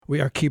We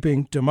are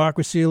keeping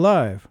democracy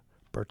alive.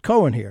 Bert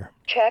Cohen here.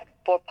 Check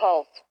for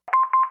pulse.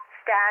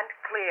 Stand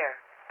clear.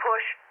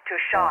 Push to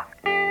shock.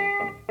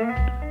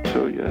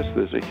 So yes,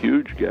 there's a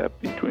huge gap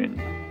between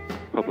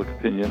public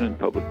opinion and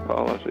public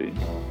policy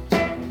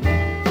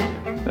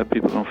that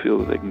people don't feel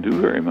that they can do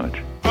very much.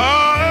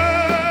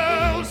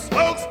 Oh,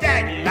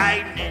 smokestack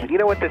lightning. You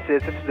know what this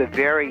is? This is a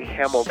very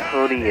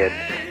Hamiltonian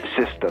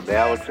system.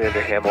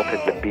 Alexander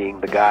Hamilton being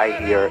the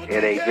guy here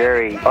in a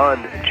very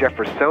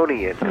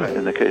un-Jeffersonian.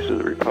 In the case of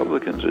the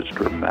Republicans, it's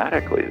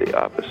dramatically the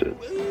opposite.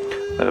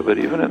 But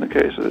even in the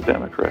case of the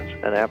Democrats.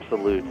 An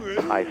absolute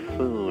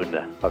typhoon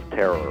of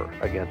terror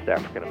against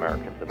African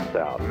Americans in the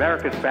South.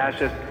 America's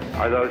fascists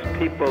are those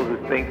people who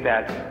think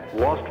that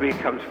Wall Street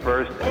comes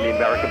first and the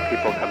American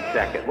people come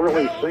second.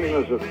 Really seen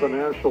as a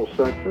financial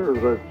sector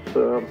that's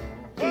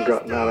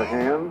gotten out of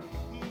hand.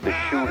 The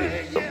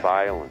shootings, the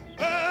violence,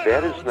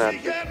 that is not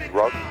the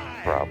drug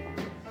problem.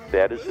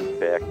 That is, in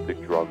fact, the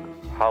drug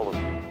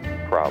policy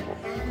problem.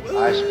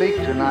 I speak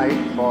tonight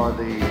for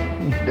the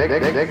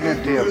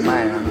dignity of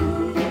man.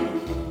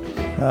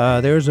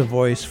 There's a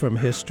voice from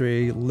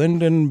history,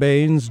 Lyndon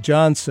Baines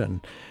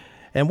Johnson.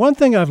 And one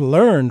thing I've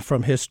learned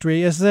from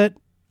history is that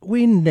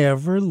we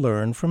never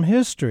learn from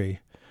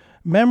history.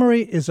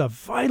 Memory is a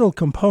vital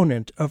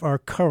component of our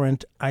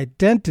current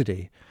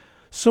identity.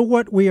 So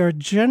what we are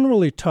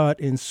generally taught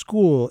in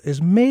school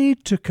is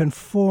made to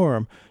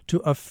conform to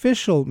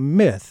official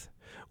myth,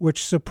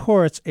 which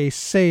supports a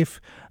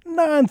safe,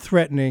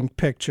 non-threatening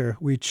picture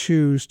we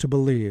choose to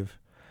believe.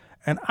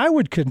 And I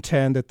would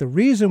contend that the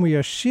reason we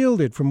are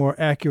shielded from more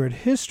accurate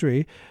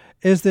history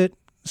is that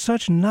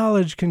such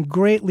knowledge can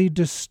greatly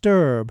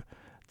disturb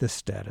the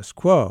status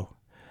quo.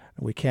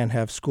 We can't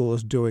have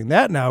schools doing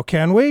that now,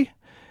 can we?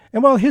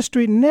 And while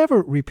history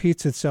never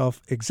repeats itself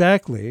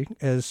exactly,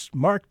 as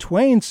Mark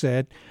Twain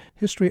said,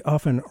 history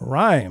often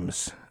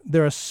rhymes.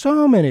 There are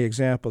so many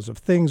examples of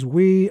things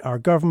we, our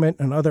government,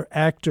 and other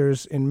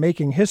actors in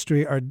making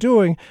history are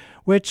doing,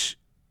 which,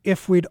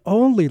 if we'd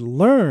only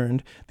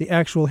learned the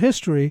actual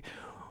history,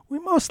 we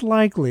most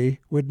likely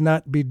would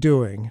not be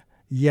doing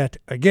yet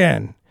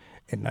again.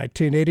 In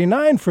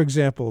 1989, for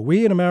example,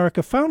 we in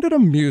America found it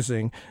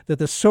amusing that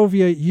the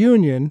Soviet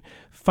Union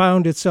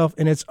found itself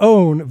in its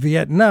own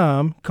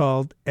Vietnam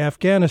called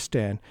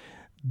Afghanistan.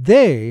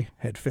 They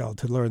had failed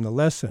to learn the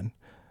lesson.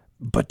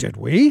 But did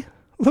we?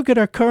 Look at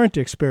our current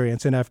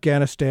experience in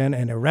Afghanistan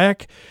and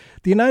Iraq.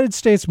 The United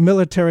States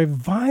military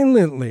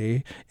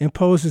violently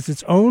imposes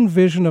its own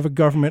vision of a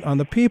government on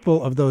the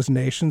people of those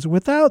nations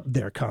without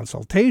their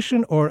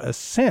consultation or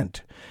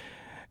assent.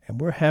 And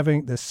we're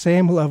having the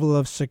same level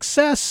of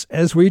success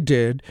as we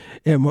did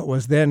in what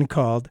was then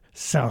called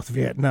South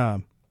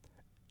Vietnam.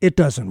 It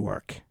doesn't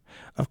work.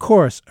 Of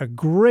course, a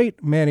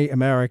great many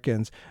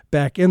Americans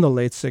back in the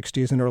late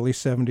 60s and early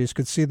 70s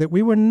could see that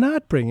we were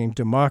not bringing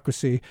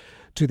democracy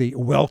to the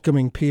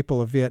welcoming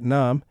people of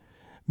Vietnam.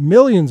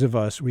 Millions of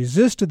us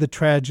resisted the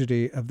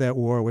tragedy of that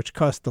war, which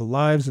cost the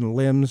lives and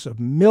limbs of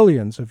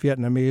millions of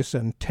Vietnamese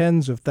and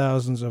tens of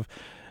thousands of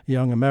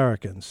young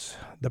Americans.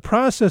 The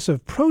process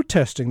of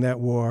protesting that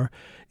war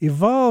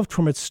evolved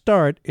from its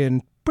start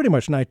in pretty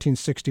much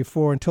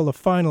 1964 until the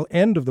final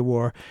end of the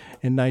war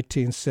in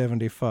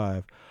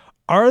 1975.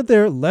 Are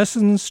there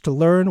lessons to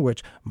learn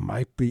which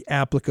might be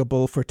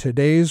applicable for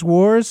today's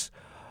wars?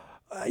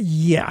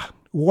 Yeah,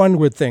 one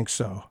would think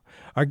so.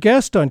 Our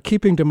guest on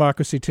Keeping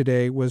Democracy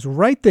Today was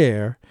right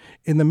there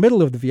in the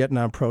middle of the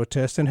Vietnam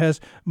protests and has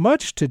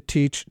much to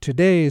teach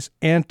today's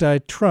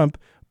anti-Trump,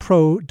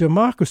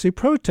 pro-democracy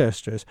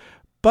protesters.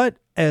 But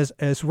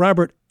as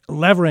Robert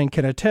Levering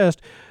can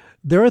attest,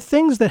 there are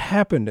things that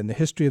happened in the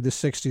history of the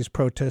 60s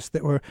protests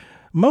that were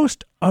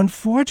most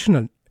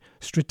unfortunate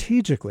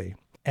strategically.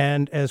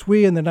 And as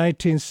we in the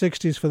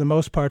 1960s, for the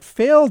most part,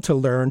 failed to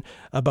learn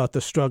about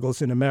the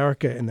struggles in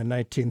America in the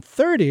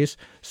 1930s,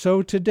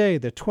 so today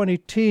the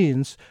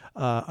 20-teens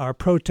are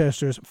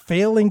protesters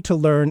failing to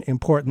learn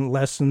important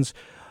lessons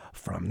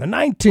from the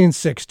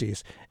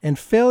 1960s. And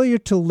failure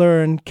to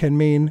learn can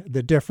mean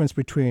the difference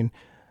between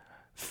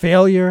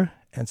failure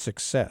and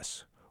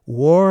success,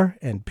 war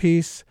and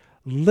peace,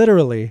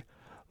 literally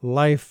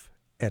life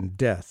and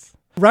death.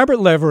 Robert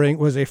Levering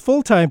was a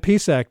full-time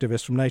peace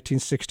activist from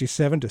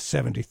 1967 to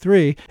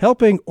 73,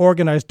 helping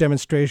organize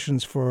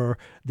demonstrations for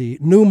the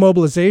New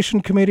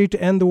Mobilization Committee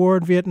to end the war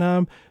in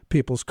Vietnam,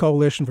 People's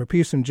Coalition for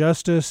Peace and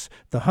Justice,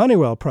 the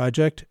Honeywell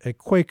Project, a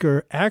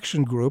Quaker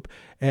action group,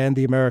 and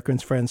the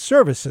Americans Friends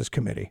Services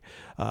Committee.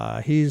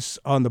 He's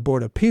on the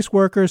board of Peace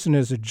Workers and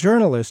is a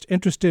journalist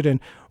interested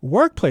in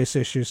workplace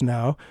issues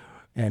now.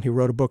 And he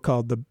wrote a book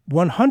called The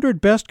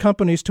 100 Best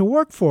Companies to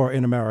Work For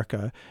in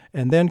America,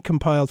 and then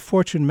compiled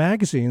Fortune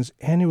magazine's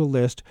annual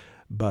list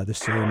by the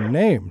same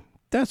name.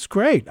 That's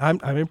great.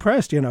 I'm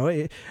impressed. You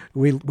know,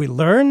 we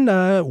learn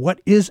what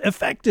is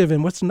effective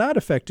and what's not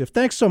effective.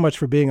 Thanks so much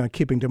for being on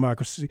Keeping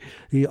Democracy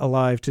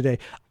Alive today.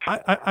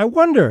 I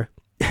wonder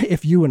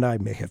if you and I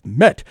may have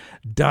met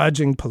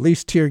dodging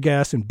police tear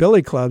gas and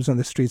billy clubs on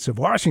the streets of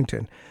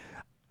Washington.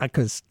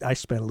 because I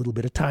spent a little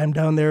bit of time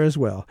down there as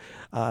well.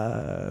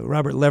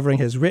 Robert Levering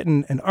has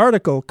written an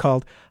article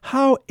called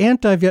How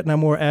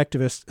Anti-Vietnam War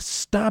Activists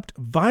Stopped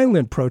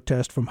Violent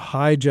Protest from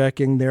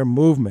Hijacking Their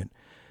Movement.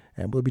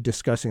 And we'll be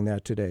discussing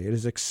that today. It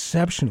is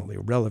exceptionally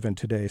relevant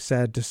today,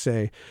 sad to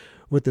say,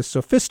 with the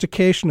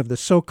sophistication of the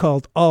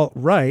so-called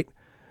alt-right,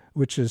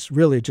 which is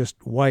really just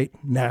white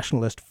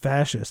nationalist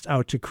fascists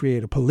out to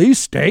create a police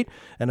state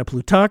and a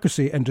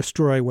plutocracy and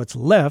destroy what's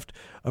left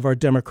of our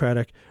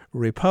democratic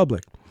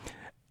republic.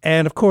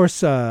 And, of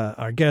course,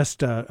 our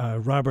guest,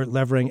 Robert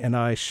Levering, and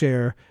I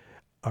share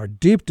our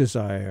deep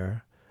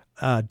desire,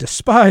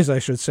 despise, I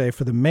should say,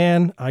 for the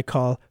man I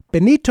call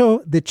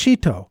Benito the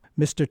Cheeto.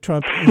 Mr.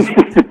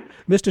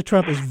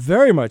 Trump is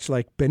very much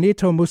like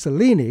Benito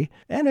Mussolini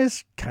and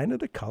is kind of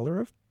the color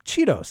of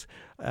Cheetos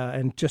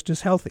and just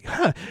as healthy.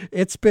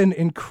 It's been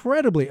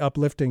incredibly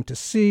uplifting to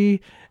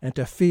see and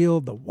to feel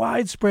the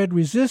widespread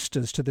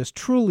resistance to this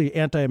truly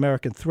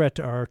anti-American threat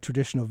to our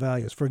traditional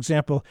values. For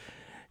example,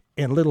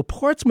 in little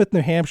Portsmouth,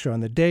 New Hampshire, on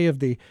the day of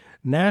the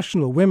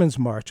National Women's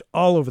March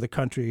all over the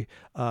country,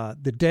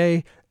 the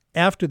day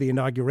after the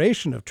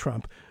inauguration of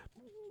Trump,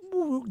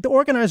 the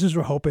organizers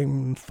were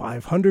hoping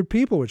 500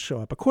 people would show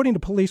up. According to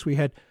police, we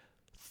had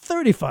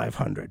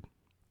 3,500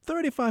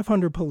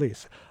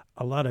 police.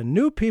 A lot of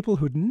new people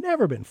who'd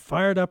never been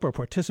fired up or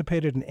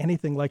participated in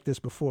anything like this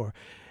before.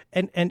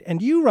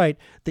 And you write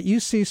that you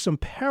see some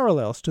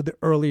parallels to the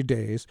early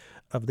days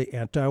of the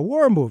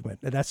anti-war movement.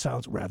 And that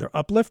sounds rather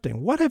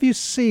uplifting. What have you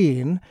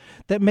seen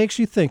that makes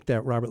you think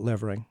that, Robert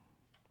Levering?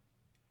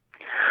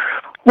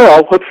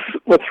 Well,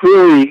 what's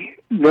really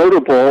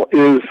notable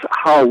is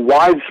how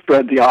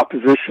widespread the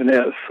opposition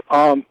is.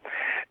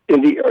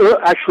 In the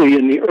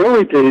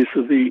early days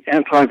of the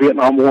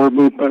anti-Vietnam War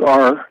movement,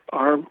 our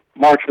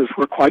marches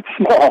were quite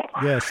small.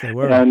 Yes, they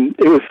were. And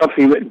it was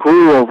something that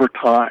grew over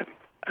time.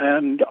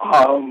 And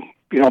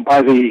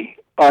by the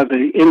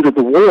end of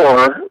the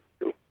war,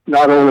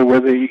 not only were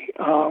the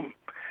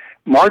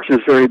marches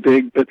very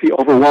big, but the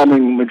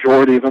overwhelming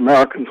majority of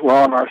Americans were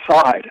on our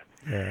side.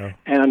 Yeah.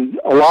 And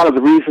a lot of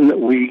the reason that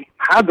we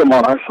had them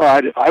on our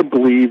side, I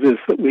believe, is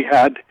that we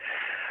had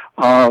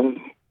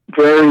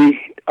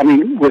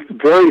with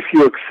very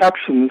few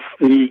exceptions,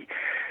 the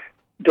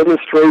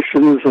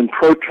demonstrations and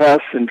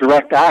protests and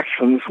direct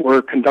actions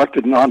were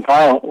conducted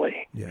nonviolently.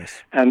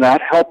 Yes. And that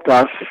helped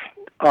us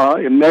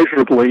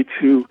immeasurably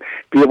to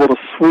be able to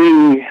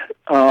swing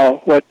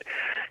what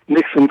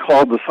Nixon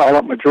called the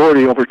silent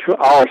majority over to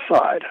our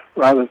side,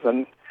 rather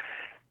than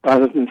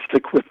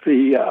stick with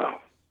the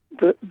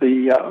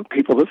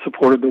people that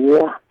supported the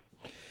war.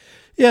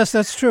 Yes,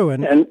 that's true.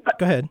 And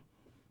go ahead.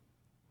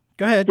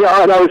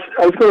 Yeah, and I was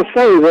going to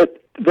say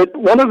that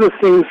one of the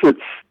things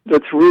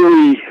that's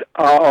really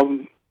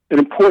an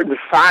important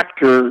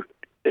factor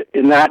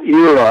in that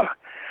era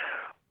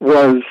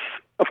was,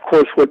 of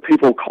course, what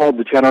people called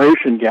the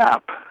generation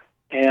gap.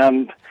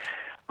 And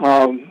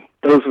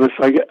those of us,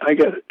 I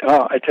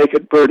take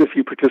it, Bert, if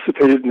you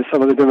participated in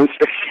some of the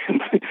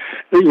demonstrations,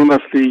 that you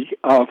must be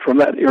from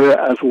that era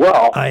as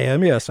well. I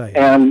am, yes, I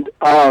am.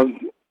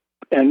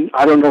 And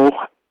I don't know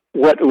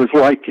what it was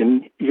like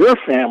in your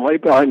family,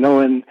 but I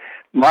know in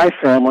my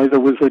family there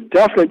was a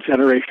definite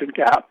generation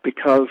gap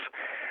because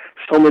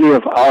so many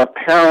of our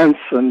parents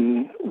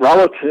and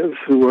relatives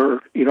who were,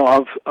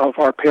 of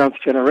our parents'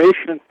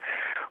 generation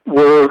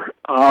were,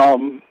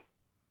 went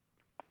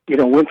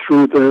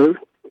through the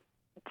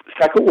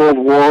Second World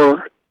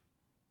War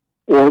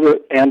or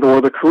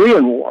the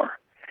Korean War.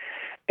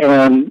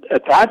 And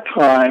at that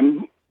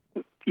time,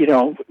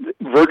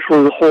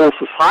 virtually the whole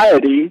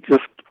society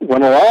just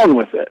went along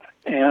with it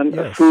and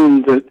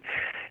assumed that,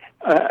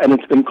 and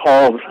it's been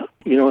called,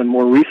 in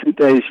more recent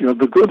days,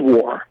 the good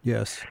war.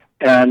 Yes.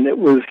 And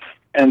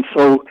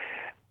so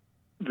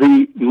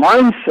the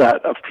mindset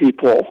of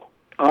people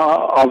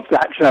of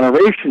that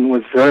generation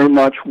was very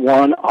much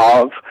one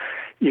of,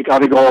 you got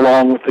to go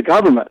along with the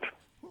government.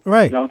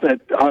 Right. That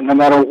no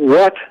matter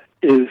what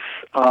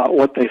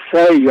they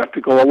say, you have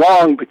to go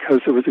along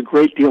because there was a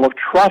great deal of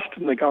trust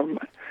in the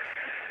government.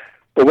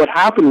 But what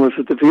happened was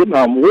that the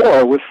Vietnam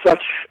War was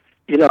such,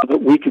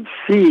 that we could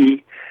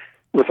see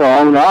with our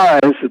own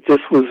eyes that this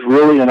was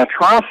really an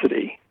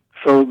atrocity.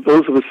 So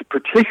those of us,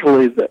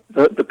 particularly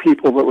the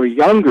people that were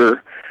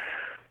younger,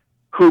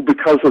 who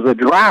because of the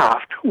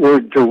draft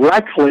were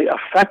directly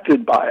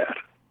affected by it.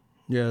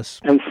 Yes.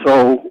 And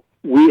so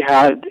we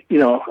had, we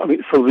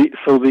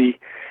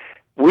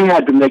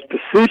had to make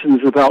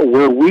decisions about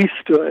where we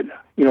stood,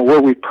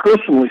 where we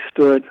personally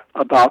stood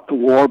about the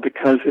war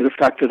because it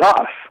affected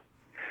us.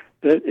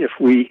 That if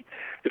we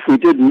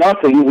did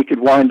nothing, we could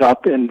wind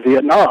up in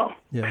Vietnam.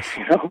 Yes.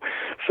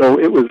 So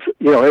it was,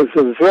 it was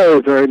a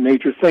very, very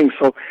major thing.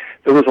 So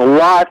there was a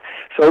lot.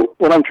 So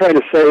what I'm trying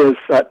to say is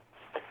that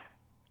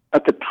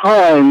at the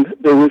time,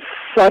 there was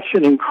such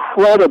an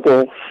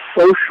incredible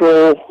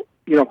social,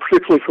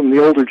 particularly from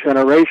the older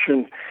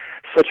generation,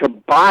 such a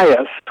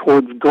bias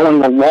towards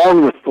going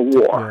along with the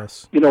war.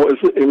 Yes.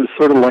 It was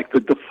sort of like the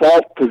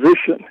default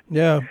position.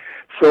 Yeah.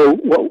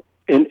 So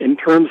in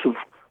terms of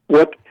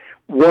what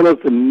one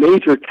of the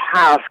major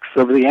tasks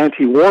of the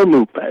anti-war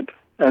movement,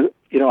 as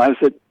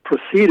it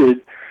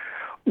proceeded,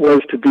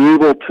 was to be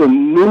able to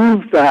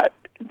move that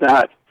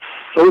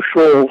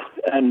social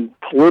and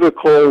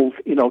political,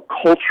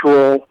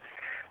 cultural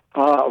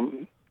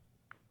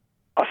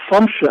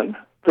assumption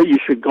that you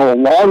should go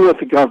along with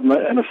the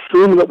government and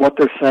assume that what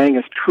they're saying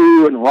is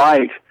true and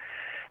right,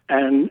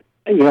 and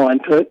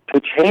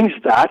to change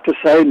that to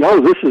say, no,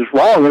 this is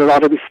wrong and it ought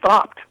to be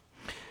stopped.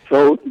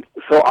 So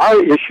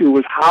our issue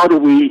was, how do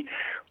we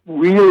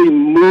really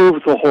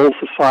move the whole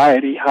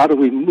society? How do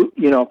we,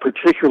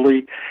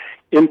 particularly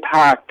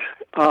impact,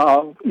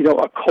 a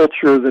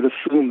culture that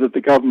assumes that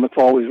the government's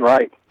always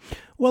right?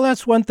 Well,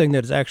 that's one thing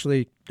that is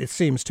actually, it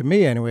seems to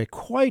me anyway,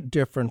 quite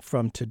different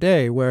from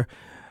today, where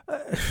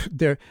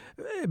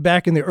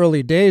back in the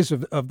early days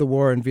of the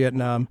war in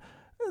Vietnam,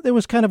 there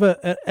was kind of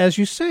as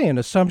you say, an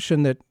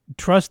assumption that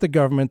trust the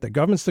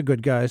government's the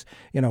good guys.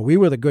 We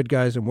were the good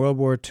guys in World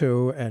War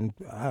II and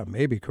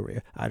maybe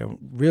Korea. I don't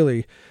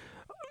really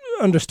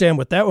understand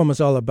what that one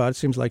was all about. It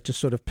seems like just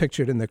sort of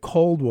pictured in the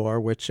Cold War,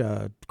 which,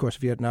 of course,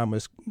 Vietnam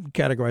was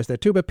categorized there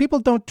too. But people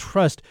don't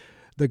trust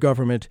the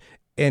government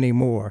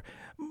anymore.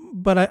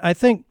 But I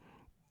think,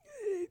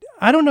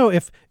 I don't know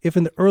if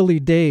in the early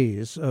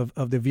days of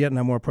the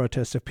Vietnam War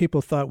protests, if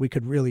people thought we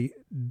could really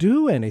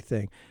do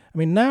anything. I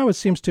mean, now it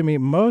seems to me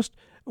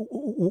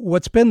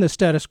what's been the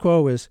status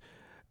quo is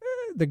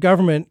the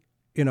government,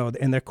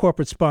 and their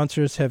corporate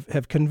sponsors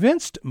have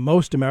convinced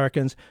most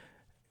Americans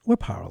we're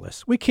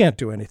powerless. We can't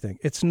do anything.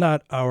 It's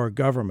not our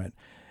government.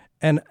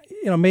 And,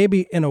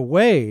 maybe in a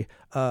way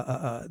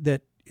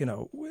that,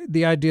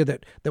 the idea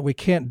that we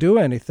can't do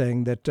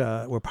anything, that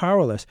we're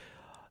powerless,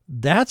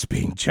 that's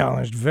being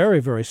challenged very,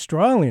 very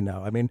strongly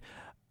now. I mean,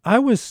 I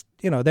was,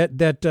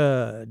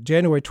 that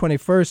January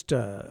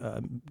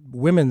 21st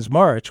Women's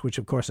March, which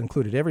of course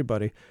included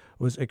everybody,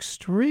 was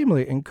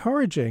extremely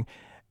encouraging.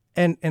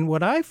 And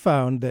what I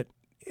found that,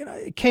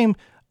 it came,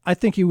 I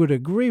think you would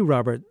agree,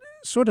 Robert,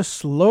 sort of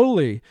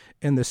slowly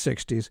in the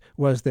 60s,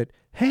 was that,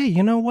 hey,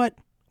 you know what?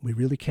 We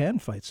really can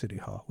fight City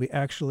Hall. We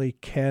actually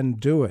can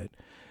do it.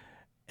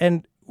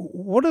 And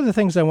one of the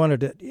things I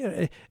wanted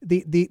to,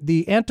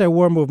 the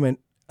anti-war movement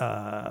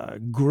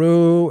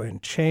grew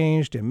and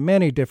changed in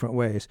many different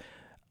ways.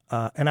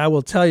 And I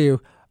will tell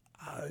you,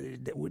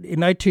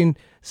 in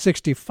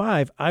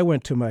 1965, I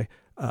went to my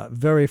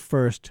very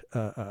first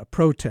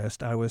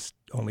protest. I was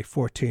only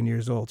 14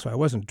 years old, so I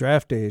wasn't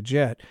draft age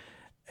yet.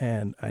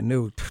 And I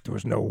knew there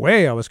was no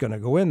way I was going to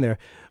go in there.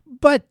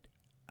 But,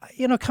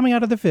 coming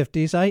out of the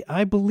 50s,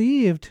 I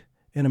believed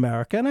in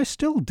America, and I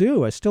still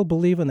do. I still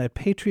believe in that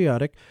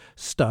patriotic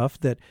stuff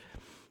that,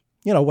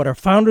 what our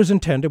founders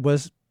intended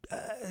was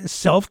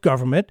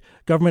self-government,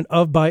 government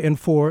of, by, and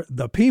for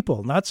the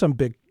people, not some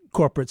big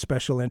corporate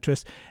special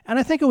interest. And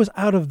I think it was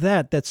out of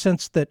that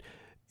sense that,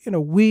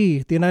 we,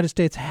 the United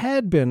States,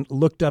 had been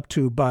looked up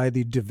to by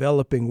the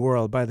developing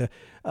world, by the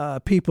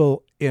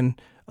people in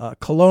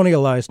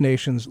colonialized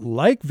nations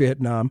like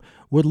Vietnam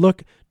would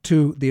look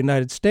to the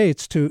United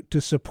States to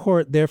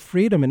support their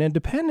freedom and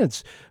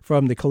independence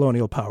from the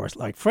colonial powers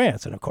like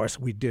France. And of course,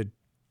 we did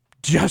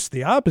just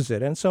the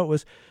opposite. And so it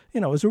was,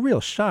 it was a real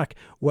shock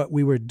what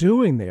we were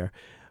doing there.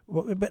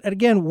 But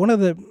again, one of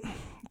the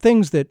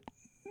things the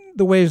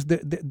ways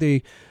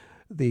the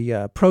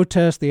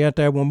protest, the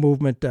anti-war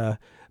movement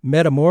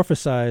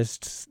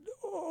metamorphosized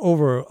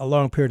over a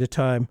long period of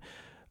time,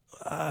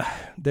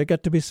 there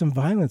got to be some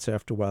violence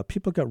after a while.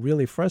 People got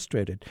really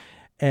frustrated.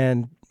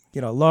 And,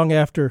 long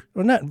after,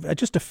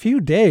 just a few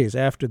days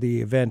after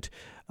the event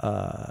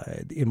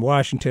in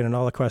Washington and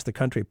all across the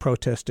country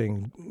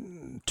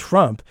protesting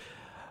Trump,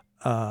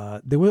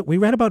 we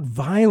read about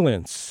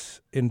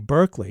violence in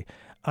Berkeley.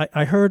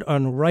 I heard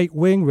on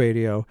right-wing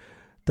radio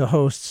the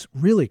hosts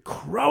really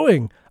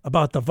crowing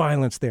about the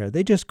violence there.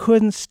 They just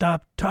couldn't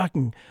stop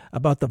talking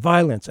about the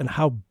violence and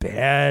how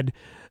bad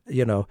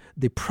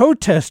the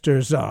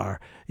protesters are,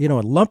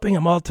 and lumping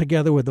them all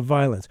together with the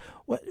violence.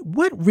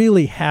 What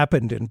really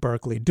happened in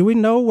Berkeley? Do we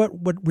know what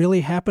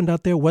really happened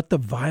out there, what the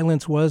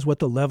violence was, what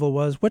the level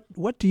was?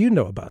 What do you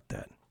know about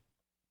that?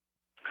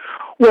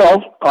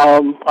 Well,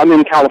 I'm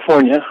in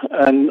California,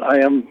 and I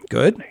am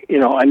good.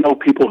 I know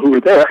people who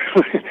were there,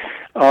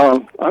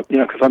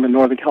 because I'm in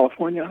Northern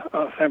California,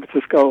 San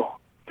Francisco.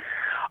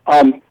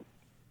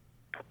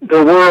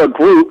 There was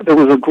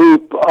a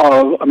group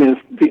of,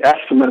 the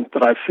estimate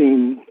that I've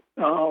seen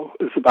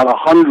is about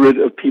 100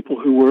 of people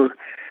who were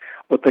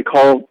what they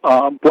call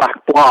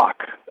Black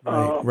Bloc,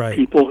 right.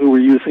 People who were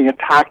using a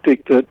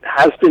tactic that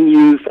has been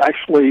used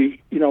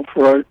actually,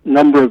 for a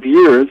number of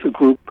years, a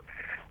group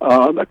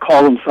that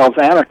call themselves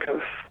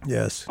anarchists.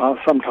 Yes.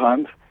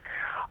 Sometimes.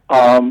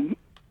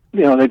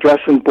 They dress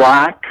in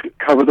black,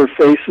 cover their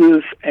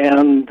faces,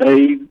 and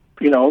they,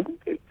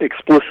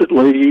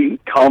 explicitly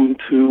come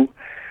to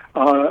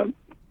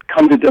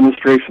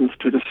demonstrations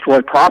to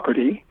destroy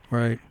property.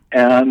 Right.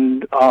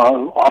 And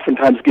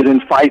oftentimes get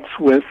in fights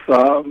with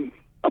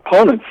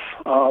opponents,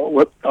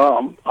 with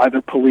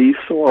either police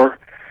or,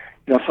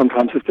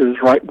 sometimes if there's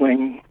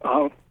right-wing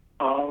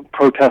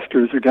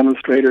protesters or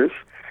demonstrators,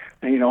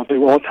 and, they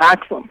will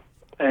attack them.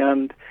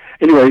 And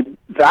anyway,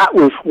 that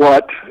was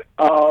what,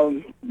 there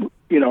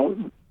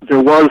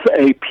was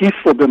a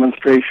peaceful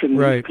demonstration.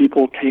 Right.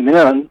 People came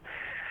in,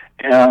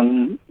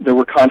 and there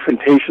were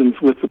confrontations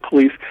with the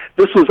police.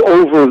 This was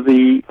over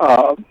the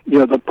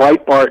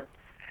Breitbart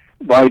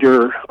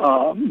writer,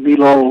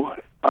 Milo,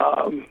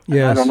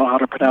 yes. I don't know how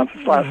to pronounce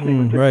his last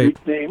name, it's a right.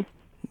 Greek name,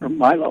 or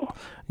Milo.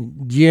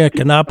 Yeah,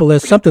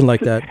 Kanopoulos, something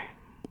like that.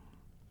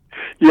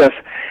 Yes.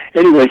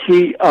 Anyway,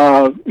 he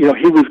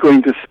was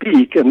going to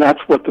speak, and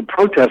that's what the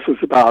protest was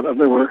about. And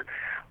there were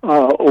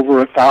over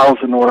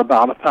 1,000 or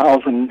about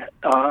 1,000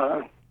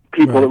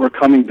 people right. that were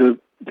coming to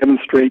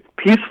demonstrate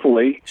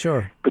peacefully.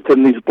 Sure. But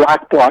then these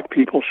Black Bloc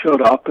people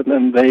showed up, and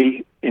then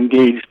they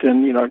engaged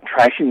in,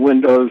 trashing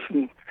windows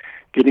and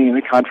getting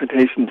into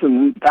confrontations,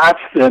 and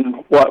that's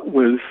then what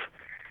was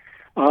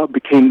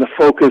became the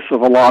focus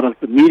of a lot of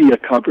the media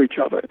coverage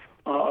of it,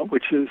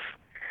 which is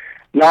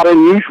not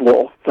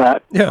unusual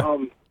that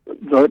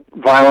the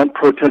violent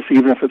protest,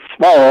 even if it's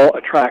small,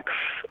 attracts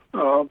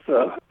a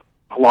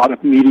lot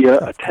of media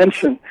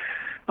attention.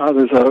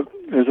 There's a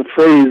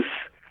phrase,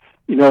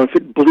 if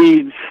it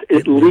bleeds,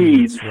 it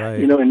leads. Right.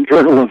 In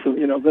journalism,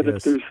 that yes.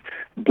 if there's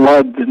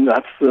blood, then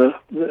that's the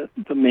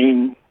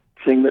main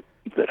thing that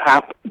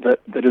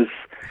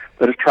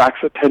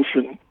attracts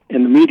attention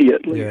in the media,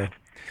 at least. Yeah.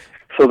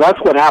 So that's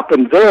what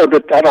happened there,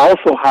 but that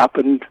also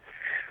happened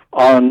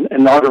on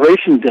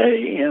Inauguration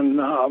Day in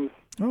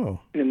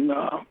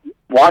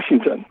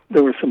Washington.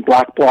 There were some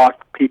Black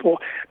Bloc people,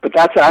 but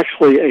that's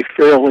actually a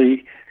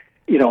fairly,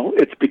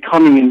 it's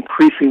becoming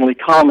increasingly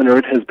common, or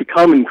it has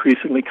become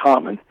increasingly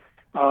common,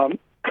 for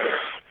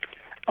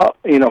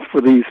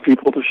these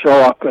people to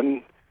show up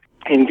and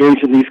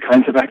engage in these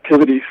kinds of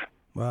activities.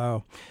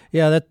 Wow.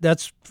 Yeah,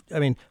 that's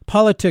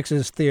politics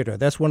is theater.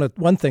 That's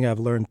one thing I've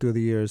learned through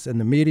the years. And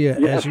the media,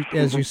 yes.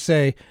 as you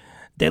say,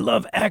 they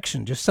love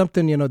action, just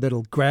something,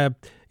 that'll grab,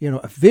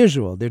 a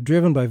visual. They're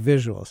driven by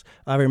visuals.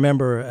 I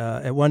remember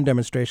at one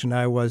demonstration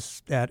I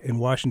was at in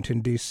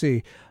Washington,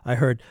 D.C., I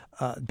heard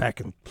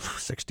back in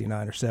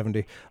 69 or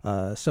 70,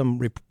 some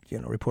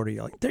reporter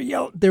yelling,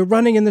 they're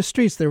running in the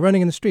streets, they're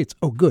running in the streets.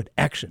 Oh, good,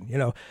 action,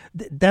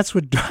 that's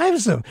what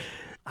drives them.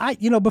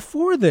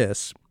 Before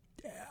this,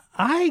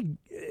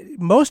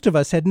 most of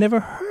us had never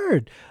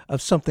heard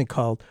of something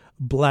called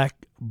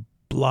Black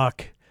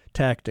Bloc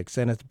tactics,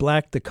 and it's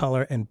black the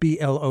color and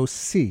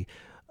BLOC.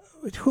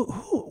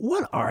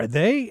 What are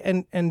they,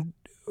 and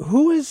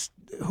who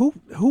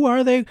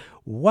are they?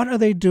 What are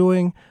they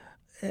doing?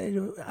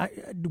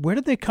 Where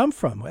did they come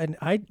from? And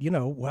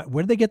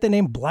where did they get the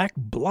name Black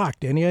Bloc?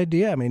 Any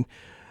idea? I mean,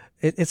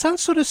 it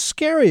sounds sort of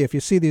scary if you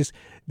see these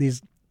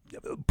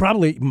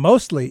probably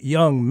mostly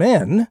young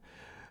men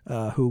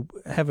who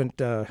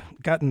haven't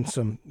gotten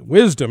some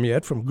wisdom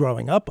yet from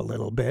growing up a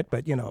little bit,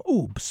 but,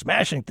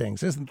 smashing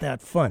things, isn't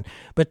that fun?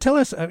 But tell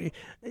us,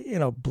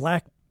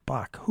 Black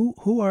Bloc,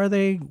 who are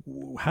they?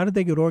 How did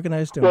they get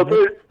organized? Well,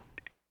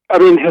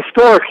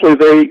 historically,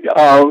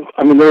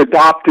 they're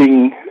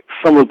adopting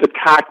some of the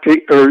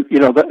tactic, or,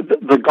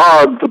 the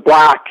garb, the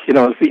black, is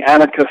the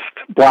anarchist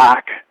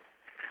black.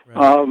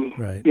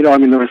 Right.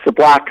 There was the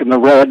black and the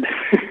red.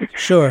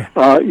 Sure.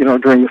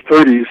 During the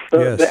 30s,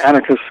 yes. the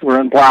anarchists were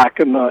in black,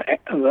 and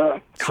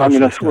the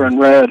communists were in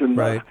red, and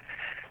right.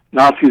 the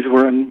Nazis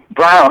were in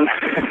brown.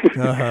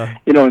 Uh-huh.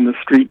 In the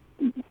street.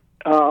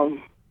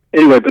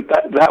 Anyway, but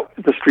that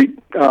the street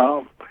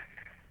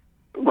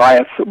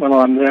riots that went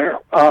on there.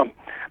 But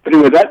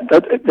anyway,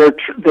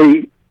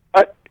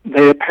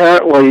 they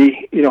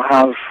apparently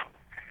have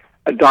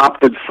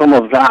adopted some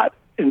of that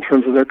in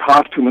terms of their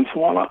costume and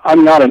so on.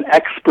 I'm not an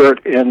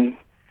expert in,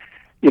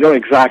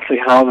 exactly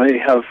how they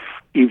have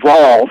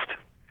evolved,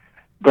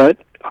 but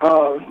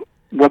that's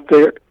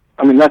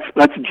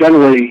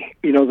generally,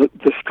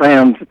 the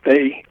strand that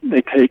they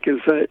take is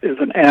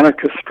an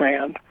anarchist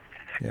strand.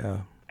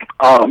 Yeah.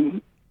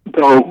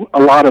 Though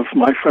a lot of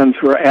my friends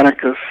who are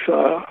anarchists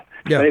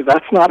say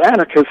that's not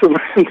anarchism.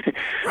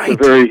 Right.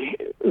 They're very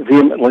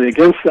vehemently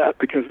against that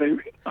because they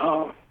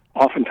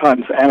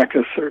oftentimes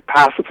anarchists are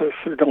pacifists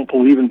or don't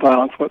believe in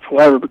violence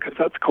whatsoever because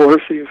that's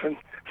coercive and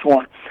so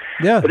on.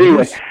 Yeah, but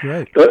anyway,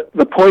 right.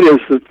 the point is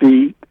that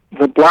the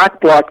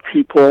Black Bloc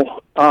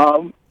people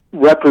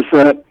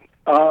represent,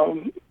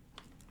 the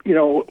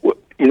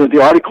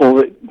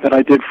article that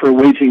I did for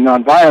Waging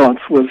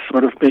Nonviolence was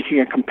sort of making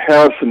a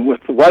comparison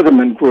with the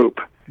Weatherman group.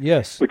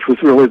 Yes. Which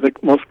was really the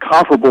most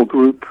comparable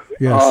group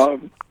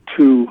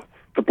to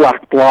the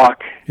Black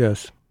Bloc.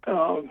 Yes.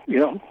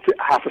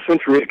 Half a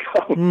century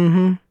ago.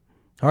 Mm-hmm.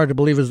 Hard to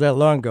believe it was that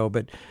long ago,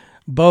 but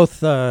both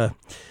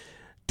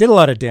did a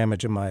lot of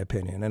damage, in my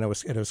opinion, and it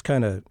was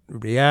kind of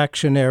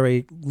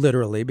reactionary,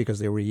 literally, because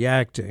they were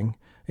reacting.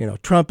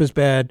 Trump is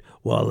bad.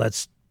 Well,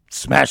 let's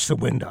smash the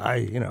window.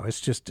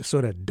 It's just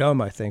sort of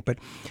dumb, I think. But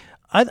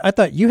I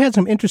thought you had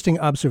some interesting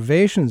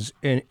observations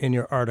in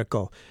your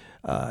article.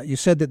 You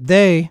said that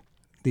the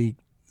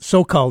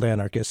so-called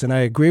anarchists, and I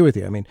agree with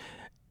you. I mean,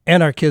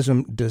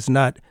 anarchism does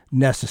not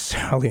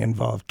necessarily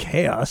involve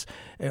chaos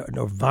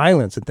or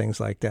violence and things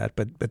like that,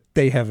 but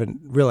they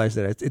haven't realized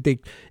that.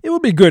 It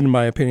would be good, in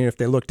my opinion, if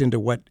they looked into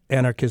what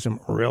anarchism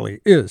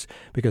really is,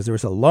 because there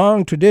was a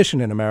long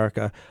tradition in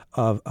America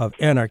of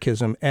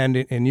anarchism and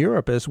in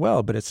Europe as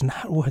well, but it's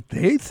not what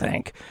they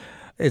think.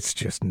 It's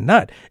just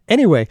not.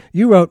 Anyway,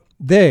 you wrote,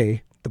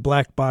 they, the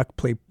Black Bloc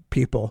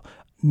people,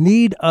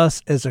 need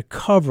us as a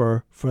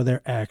cover for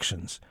their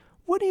actions.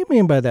 What do you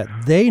mean by that?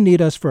 They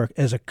need us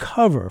as a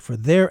cover for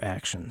their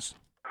actions.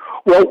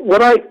 Well,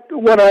 what I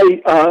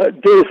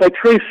did is I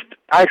traced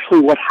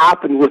actually what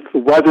happened with the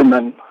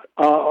Weathermen.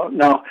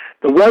 Now,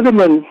 the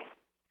Weathermen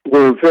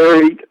were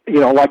very,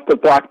 like the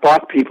Black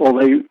Bloc people,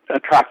 they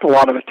attract a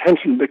lot of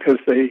attention because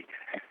they,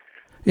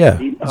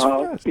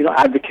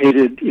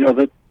 advocated,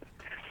 that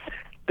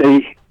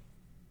they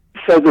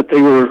said that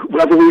they were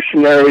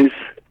revolutionaries,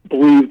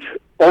 believed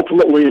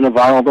ultimately in a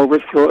violent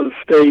overthrow of the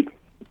state,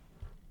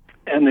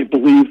 and they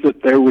believed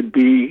that there would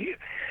be,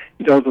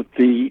 that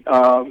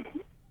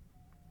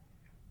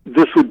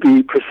this would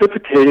be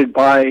precipitated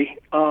by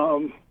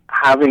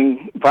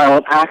having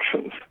violent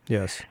actions.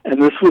 Yes.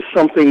 And this was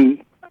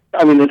something,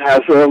 it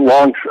has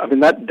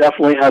that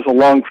definitely has a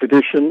long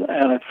tradition,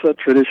 and it's a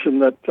tradition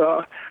that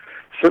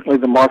certainly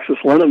the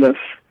Marxist-Leninists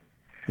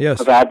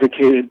have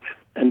advocated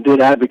and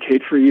did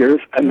advocate for years,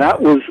 and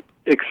that was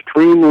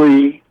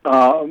extremely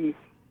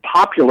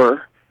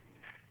popular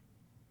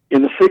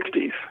in the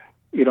 60s,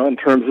 in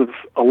terms of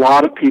a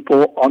lot of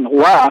people on the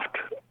left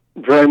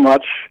very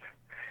much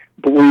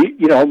believe,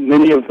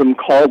 many of them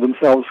called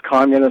themselves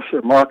communists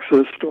or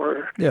Marxist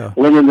or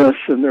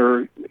Leninists, and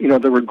there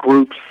were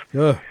groups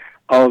of,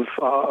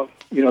 that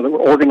were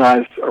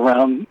organized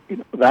around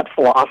that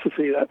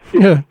philosophy.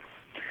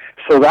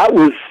 So that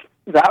was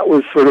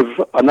sort of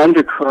an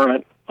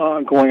undercurrent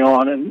going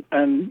on,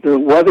 and the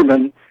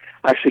Weathermen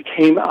actually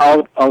came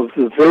out of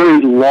the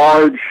very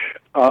large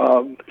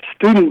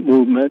student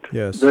movement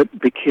that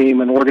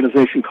became an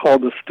organization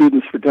called the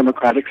Students for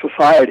Democratic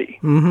Society,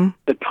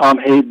 that Tom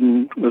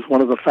Hayden was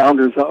one of the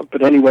founders of.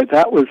 But anyway,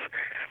 that was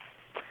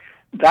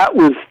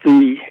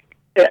the,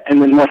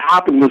 and then what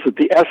happened was that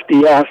the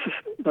SDS,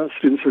 the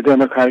Students for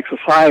Democratic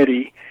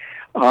Society,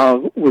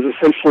 was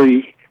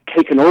essentially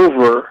taken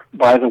over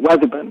by the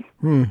Weathermen,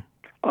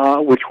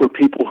 which were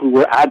people who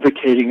were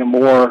advocating a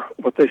more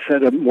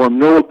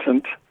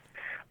militant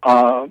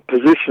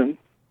position,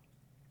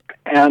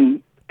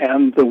 and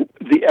the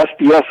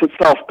SDS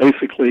itself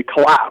basically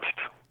collapsed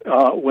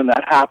when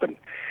that happened.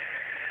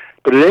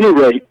 But at any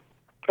rate,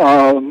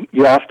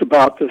 you asked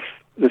about this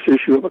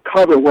issue of a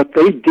cover. What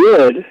they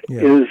did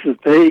is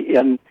that they,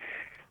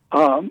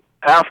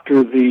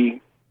 after the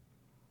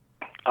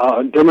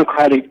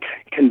Democratic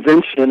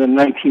Convention in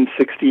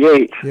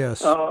 1968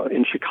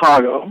 in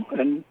Chicago,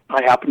 and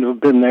I happen to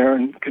have been there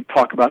and could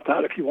talk about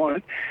that if you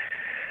wanted.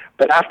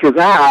 But after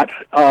that,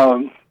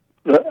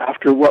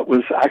 after what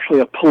was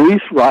actually a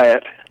police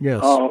riot, they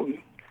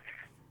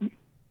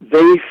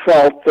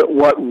felt that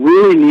what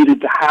really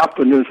needed to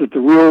happen is that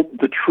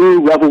the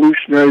true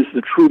revolutionaries,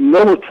 the true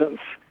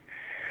militants,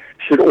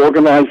 should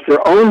organize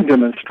their own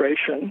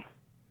demonstration,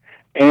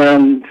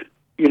 and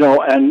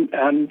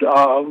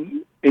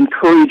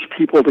encourage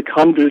people to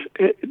come to.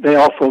 They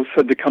also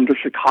said to come to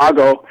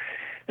Chicago,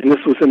 and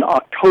this was in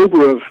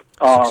October of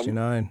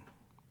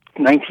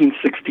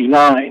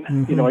 1969.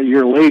 A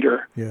year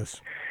later. Yes.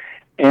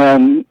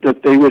 And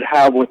that they would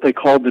have what they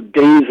called the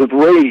Days of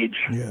Rage.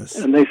 Yes.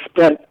 And they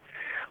spent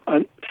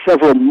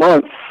several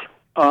months,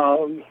 at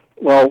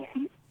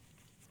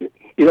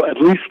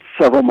least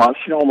several months,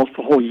 almost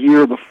a whole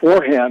year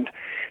beforehand,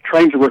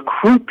 trying to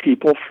recruit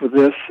people for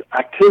this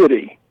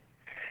activity.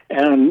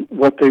 And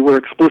what they were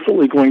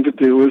explicitly going to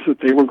do is that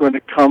they were going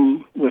to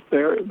come with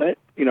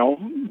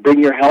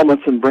bring your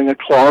helmets and bring a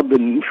club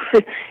and,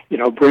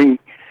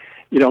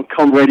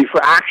 come ready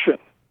for action.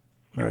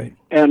 Right.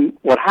 And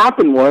what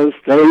happened was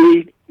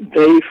they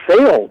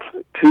failed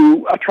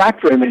to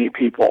attract very many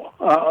people.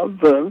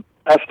 The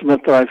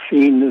estimate that I've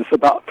seen is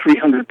about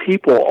 300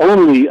 people.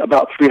 Only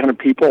about 300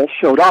 people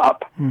showed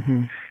up.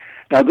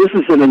 Now, this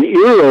is in an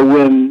era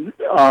when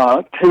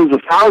tens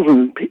of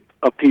thousands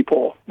of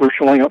people were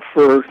showing up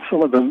for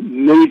some of the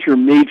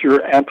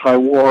major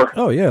anti-war.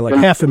 Oh, yeah, like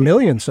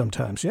 500,000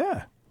 sometimes,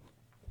 yeah.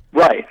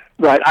 Right.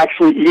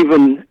 Actually,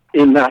 even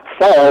in that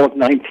fall of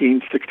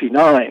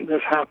 1969,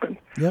 this happened.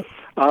 Yep.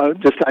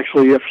 Just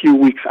actually a few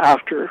weeks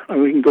after.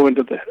 We can go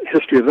into the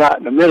history of that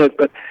in a minute,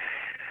 but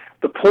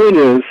the point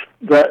is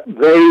that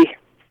they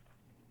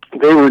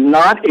were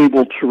not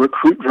able to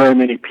recruit very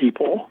many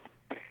people,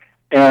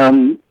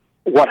 and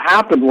what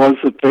happened was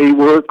that they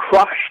were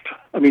crushed.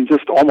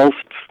 Just almost,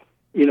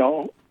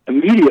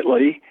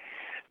 immediately.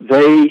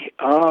 They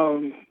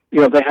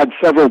had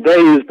several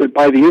days, but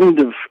by the end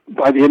of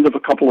a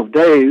couple of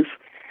days,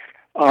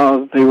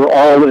 they were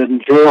all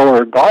in jail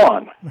or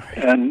gone,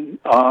 and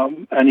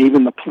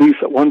even the police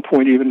at one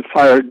point even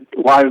fired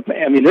live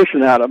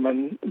ammunition at them,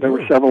 and there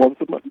were several of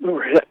them that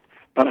were hit,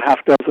 about a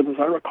half dozen, as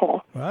I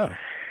recall. Wow!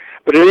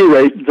 But at any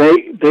rate,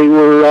 they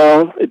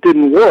were it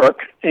didn't work,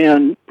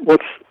 and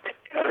it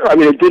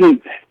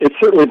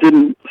certainly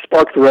didn't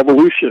spark the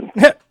revolution.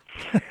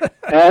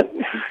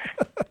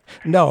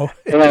 No.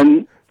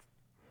 And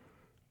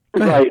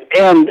right,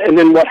 and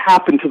then what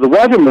happened to the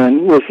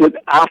Weathermen was that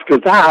after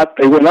that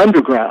they went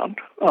underground.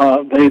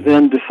 They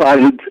then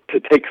decided to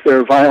take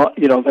their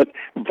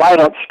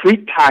violent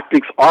street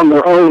tactics on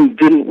their own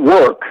didn't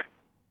work,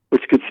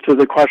 which gets to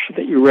the question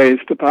that you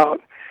raised about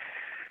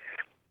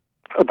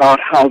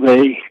how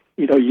they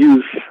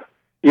use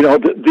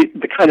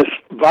the kind of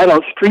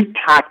violent street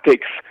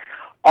tactics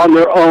on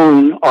their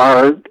own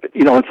are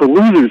it's a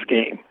loser's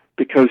game,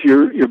 because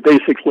you're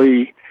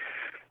basically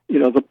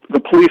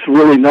the police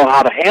really know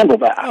how to handle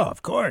that. Oh,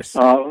 of course.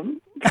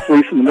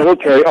 Police and the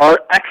military are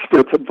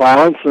experts at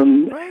violence,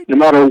 and right. No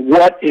matter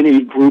what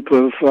any group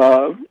of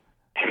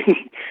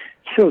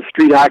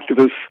street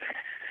activists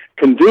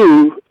can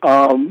do,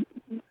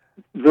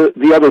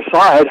 the other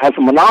side has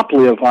a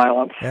monopoly of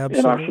violence. Absolutely.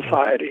 In our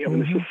society. I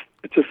mean,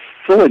 it's just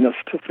silliness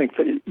to think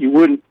that you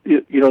wouldn't,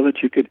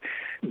 that you could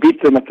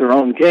beat them at their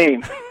own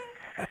game.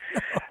 At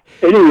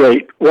any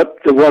rate, what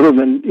the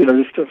Weathermen,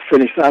 just to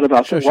finish that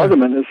about the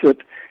Weathermen, is that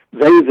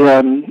they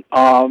then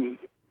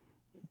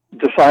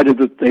decided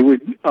that they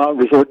would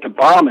resort to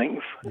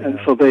bombings, and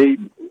so they,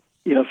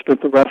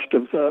 spent the rest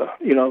of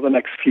the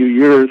next few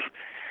years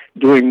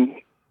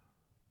doing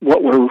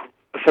what were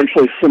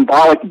essentially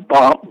symbolic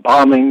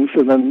bombings,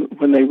 and then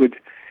when they would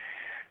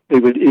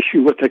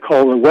issue what they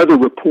call a weather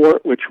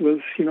report, which was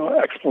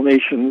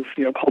explanations,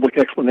 public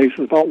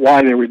explanations about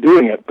why they were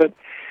doing it. But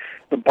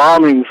the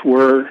bombings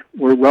were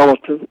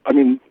relative. I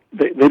mean,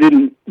 they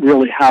didn't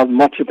really have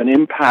much of an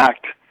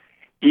impact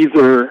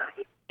either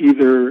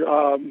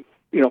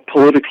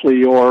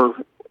politically, or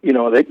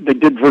they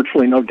did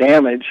virtually no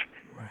damage,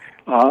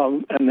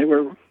 and they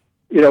were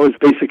it was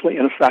basically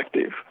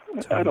ineffective.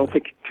 Totally. I don't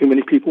think too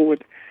many people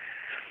would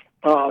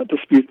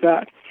dispute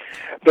that.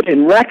 But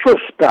in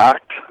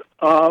retrospect,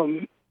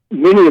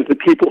 many of the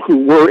people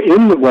who were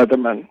in the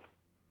Weathermen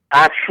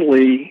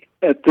actually,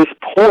 at this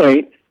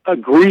point,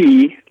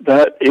 agree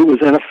that it was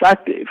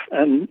ineffective.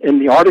 And in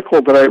the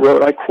article that I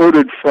wrote, I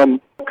quoted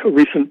from a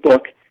recent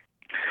book,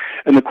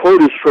 and the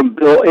quote is from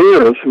Bill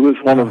Ayers, who is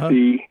one of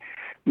the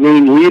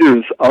main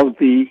leaders of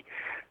the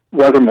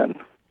Weathermen.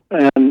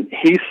 And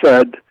he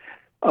said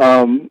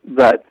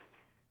that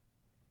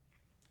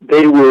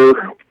they were,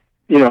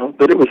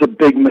 that it was a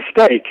big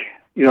mistake.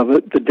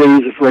 The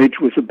Days of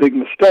Rage was a big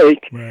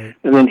mistake. Right.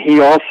 And then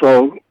he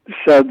also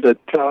said that,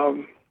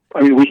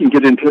 we can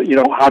get into,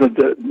 how did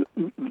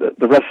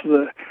the rest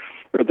of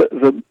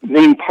the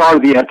main part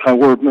of the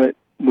anti-war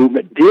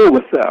movement deal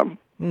with them.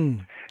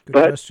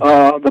 But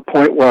the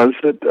point was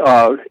that,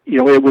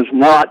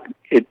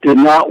 it did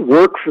not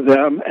work for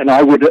them. And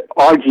I would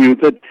argue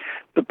that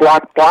the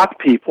Bloc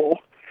people,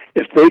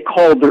 if they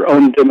called their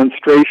own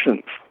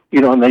demonstrations,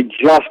 and they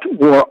just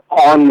were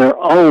on their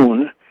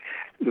own,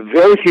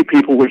 very few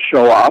people would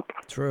show up.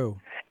 True.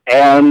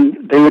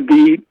 And they would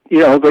be,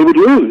 they would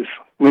lose.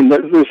 I mean,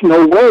 there's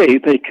no way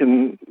they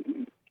can,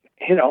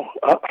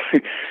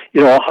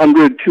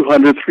 100,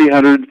 200,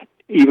 300,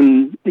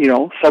 even,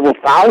 several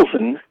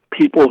thousand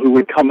people who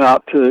would come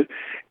out to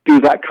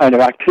do that kind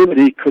of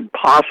activity could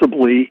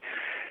possibly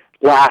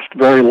last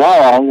very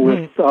long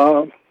with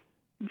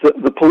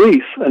the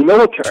police and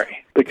military,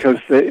 because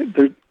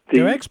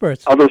they're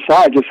experts. Other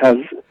side just has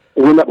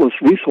limitless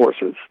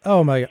resources.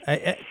 Oh my!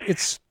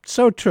 It's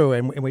so true,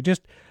 and we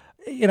just,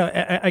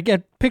 I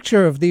get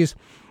picture of these.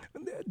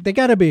 They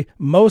got to be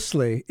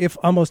mostly, if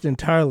almost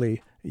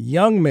entirely,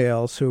 young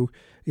males who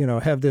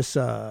have this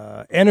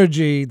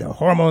energy, the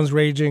hormones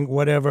raging,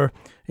 whatever.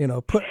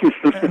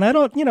 And I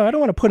don't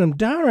want to put them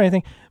down or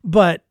anything,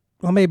 but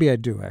well, maybe I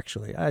do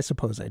actually. I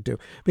suppose I do,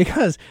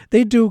 because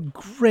they do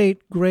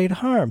great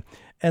harm,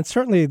 and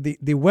certainly the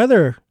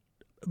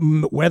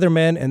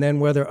Weathermen and then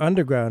Weather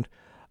Underground,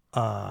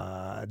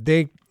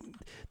 they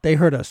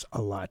hurt us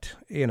a lot.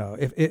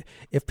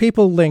 If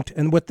people linked,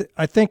 and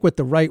I think what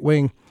the right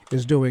wing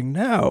is doing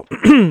now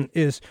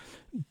is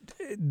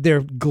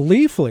they're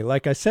gleefully,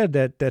 like I said,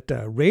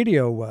 that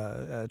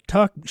radio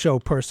talk show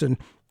person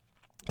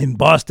in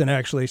Boston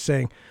actually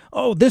saying,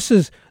 "Oh, this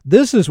is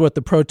what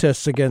the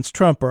protests against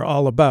Trump are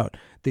all about.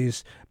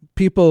 These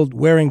people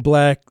wearing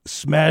black,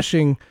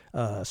 smashing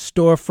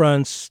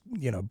storefronts,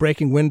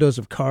 breaking windows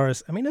of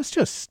cars. I mean,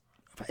 it's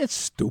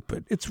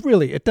stupid.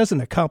 It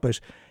doesn't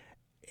accomplish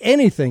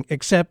anything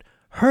except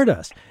hurt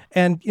us."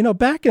 And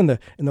back in the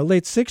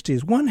late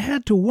 60s, one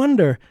had to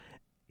wonder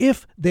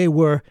if they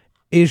were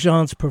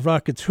agents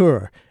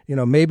provocateurs.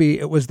 Maybe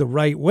it was the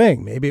right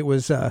wing. Maybe it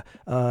was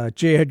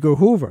J. Edgar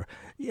Hoover.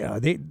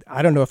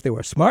 I don't know if they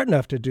were smart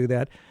enough to do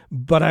that,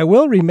 but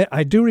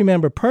I do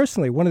remember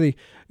personally one of the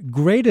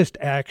greatest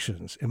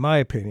actions, in my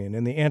opinion,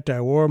 in the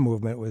anti-war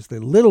movement was the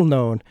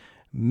little-known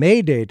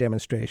May Day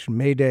demonstration,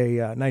 May Day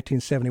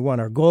 1971.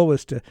 Our goal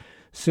was to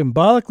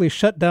symbolically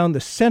shut down the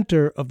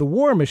center of the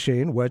war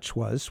machine, which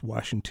was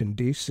Washington,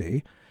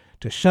 D.C.,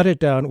 to shut it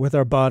down with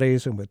our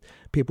bodies, and with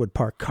people would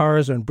park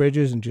cars on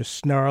bridges and just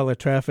snarl at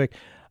traffic.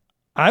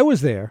 I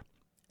was there,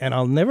 and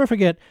I'll never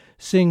forget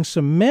seeing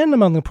some men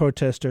among the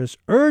protesters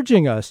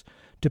urging us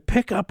to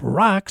pick up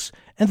rocks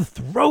and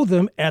throw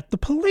them at the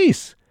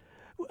police.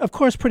 Of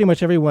course, pretty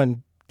much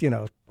everyone,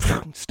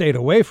 stayed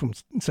away from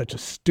such a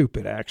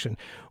stupid action.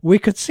 We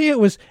could see it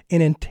was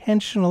an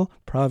intentional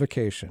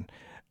provocation.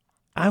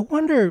 I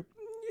wonder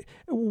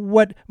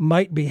what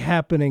might be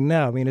happening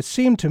now. I mean, it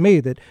seemed to me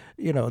that,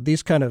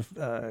 these kind of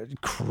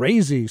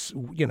crazy,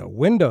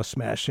 window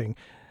smashing,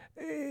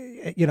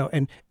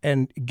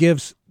 and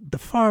gives the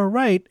far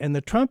right and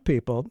the Trump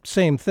people,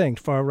 same thing,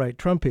 far right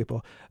Trump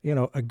people,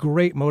 a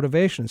great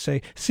motivation.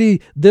 Say,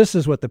 see, this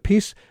is what the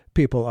peace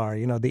people are,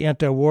 the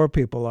anti-war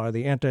people are,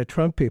 the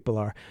anti-Trump people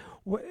are.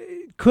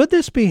 Could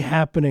this be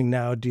happening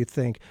now, do you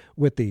think,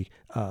 with the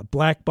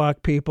Black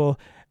Bloc people?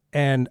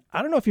 And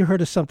I don't know if you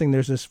heard of something,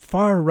 there's this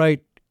far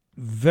right,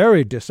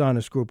 very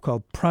dishonest group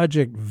called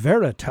Project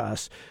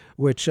Veritas,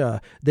 which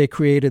they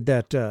created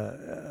that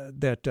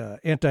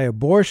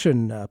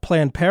anti-abortion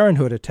Planned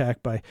Parenthood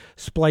attack by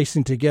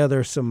splicing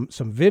together some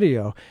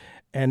video,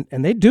 and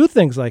they do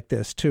things like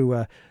this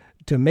to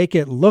make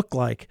it look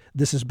like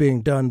this is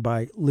being done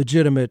by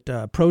legitimate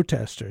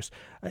protesters.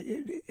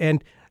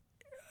 And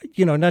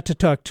not to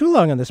talk too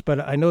long on this, but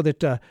I know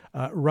that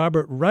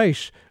Robert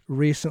Reich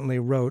recently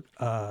wrote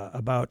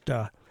about.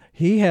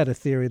 He had a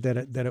theory that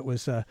it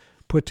was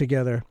put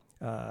together.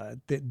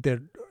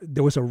 That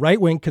there was a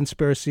right-wing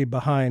conspiracy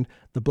behind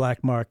the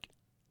Black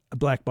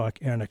Bloc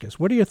anarchists.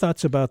 What are your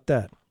thoughts about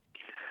that?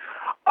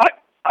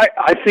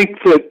 I think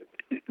that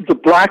the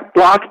Black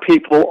Bloc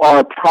people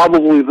are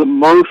probably the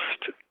most.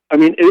 I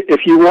mean,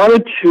 if you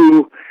wanted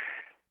to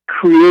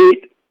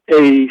create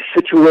a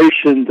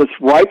situation that's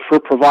ripe for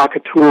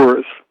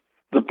provocateurs,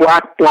 the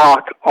Black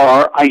Bloc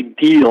are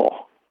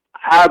ideal,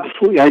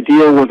 absolutely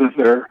ideal, whether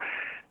they're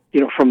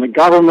from the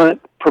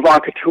government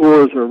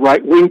provocateurs or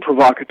right-wing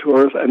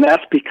provocateurs, and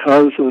that's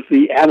because of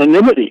the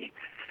anonymity.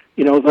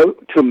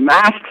 To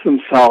mask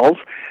themselves,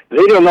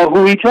 they don't know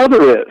who each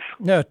other is.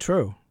 Yeah,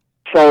 true.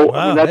 So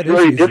wow, that's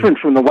very different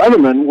from the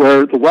Weathermen,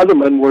 where the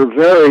Weathermen were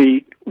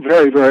very,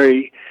 very,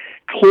 very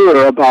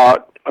clear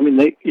about. I mean,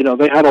 they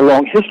had a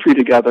long history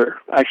together.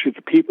 Actually,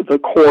 the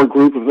core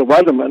group of the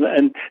Weathermen,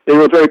 and they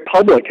were very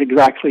public.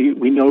 Exactly,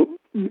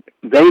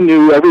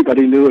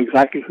 everybody knew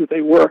exactly who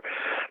they were.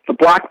 The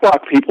Black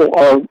Bloc people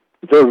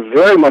they're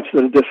very much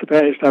at a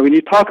disadvantage. Now, when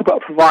you talk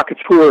about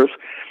provocateurs,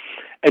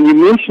 and you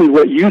mentioned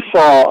what you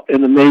saw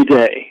in the May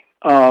Day,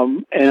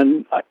 and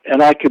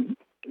I could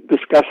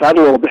discuss that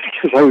a little bit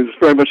because I was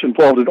very much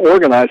involved in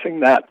organizing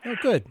that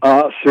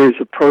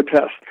series of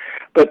protests.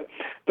 But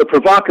the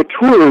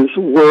provocateurs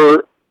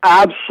were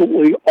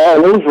absolutely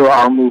all over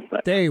our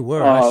movement. They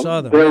were. I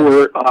saw them. There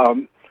were.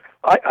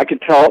 I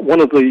could tell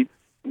one of the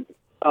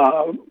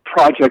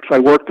projects I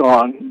worked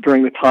on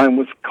during the time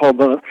was called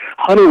the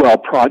Honeywell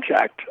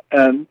Project,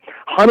 and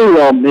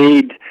Honeywell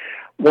made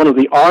one of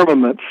the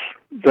armaments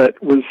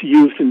that was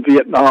used in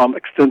Vietnam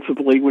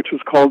extensively, which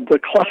was called the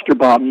cluster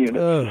bomb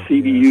units,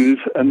 CBUs,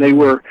 and they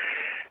were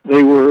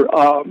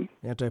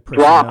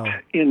dropped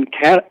in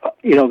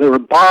there were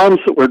bombs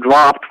that were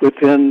dropped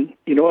within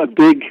a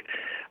big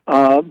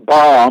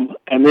bomb,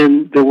 and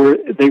then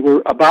they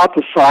were about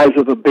the size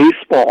of a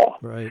baseball,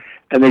 right?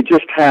 And they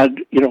just had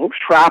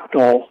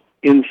shrapnel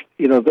in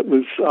that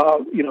was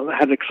that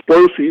had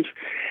explosives,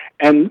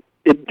 and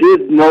it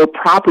did no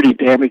property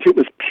damage. It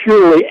was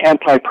purely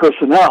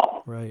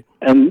anti-personnel. Right.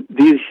 And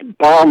these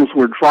bombs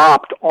were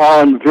dropped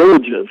on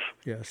villages.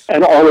 Yes.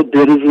 And all it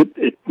did is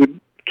it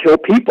would kill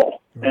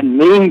people and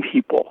maim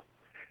people.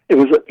 It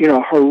was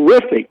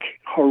horrific,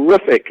 as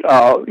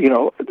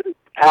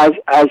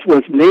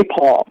was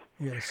napalm.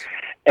 Yes.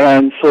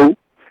 And so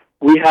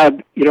we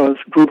had, this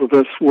group of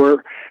us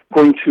were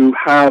going to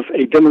have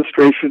a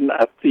demonstration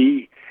at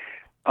the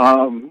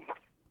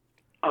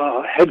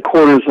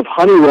headquarters of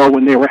Honeywell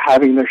when they were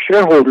having their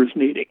shareholders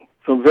meeting.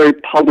 So a very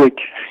public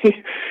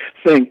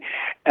thing.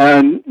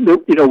 And,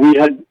 we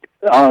had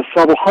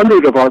several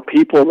hundred of our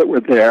people that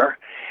were there.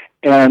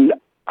 And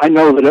I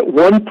know that at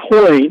one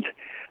point,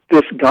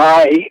 this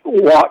guy,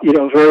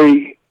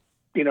 very,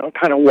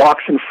 kind of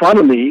walks in front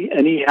of me,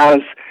 and he has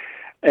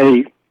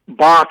a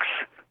box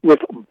with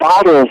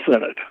bottles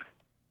in it.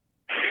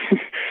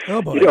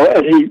 Oh boy.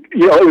 And he,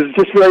 it was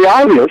just very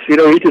obvious. He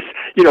just,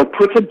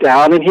 puts it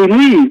down and he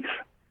leaves.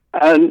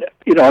 And,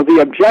 the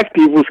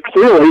objective was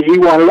clearly he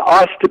wanted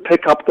us to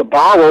pick up the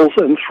bottles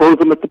and throw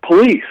them at the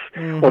police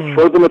or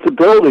throw them at the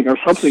building or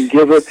something.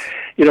 Give it,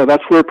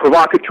 that's where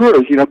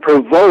provocateurs,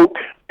 provoke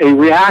a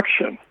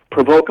reaction,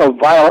 provoke a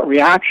violent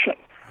reaction.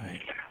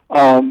 Right.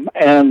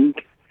 And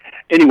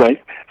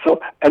anyway,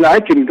 and I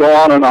can go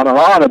on and on and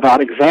on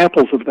about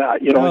examples of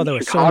that. In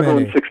Chicago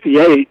in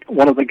 '68,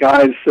 one of the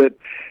guys that,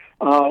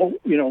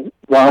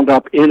 wound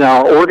up in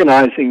our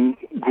organizing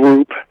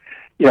group,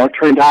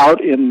 turned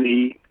out in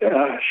the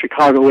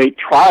Chicago 8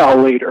 trial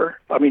later,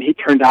 he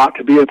turned out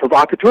to be a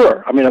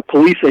provocateur. A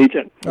police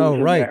agent. Oh,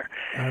 right. There.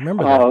 I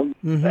remember that.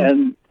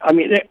 And,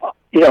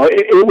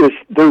 it was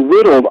the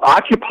riddle of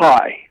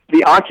Occupy.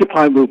 The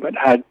Occupy movement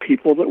had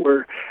people that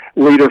were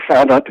later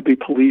found out to be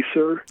police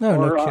or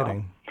no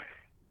kidding.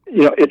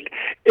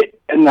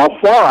 And now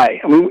why?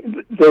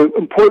 The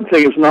important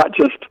thing is not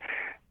just,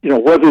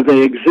 whether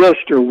they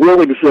exist or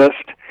will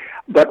exist,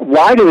 but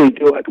why do they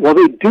do it? Well,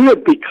 they do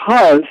it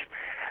because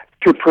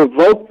to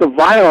provoke the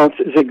violence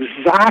is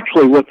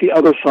exactly what the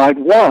other side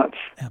wants.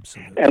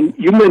 Absolutely. And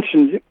you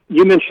mentioned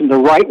the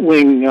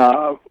right-wing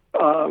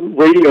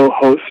radio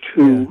host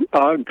who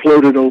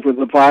gloated over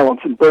the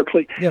violence in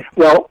Berkeley. Yep.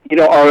 Well,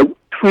 our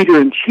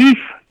tweeter-in-chief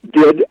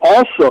did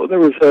also. There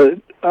was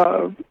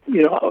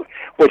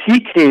what he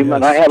came,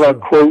 and I have a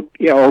quote,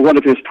 one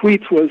of his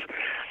tweets was,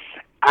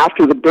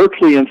 after the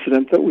Berkeley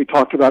incident that we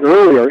talked about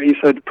earlier, he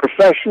said,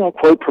 professional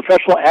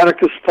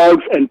anarchists,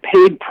 thugs, and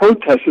paid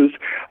protesters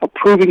are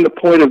proving the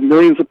point of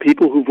millions of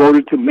people who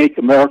voted to make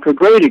America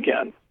great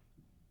again.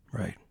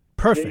 Right.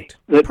 Perfect.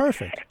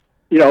 Perfect.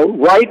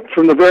 Right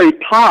from the very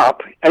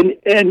top, and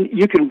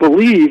you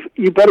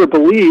better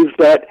believe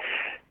that,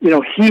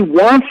 he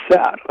wants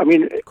that. Of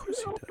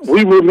course he does.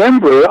 We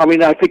remember,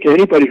 I think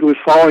anybody who was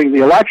following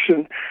the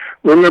election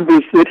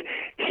remembers that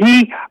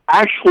he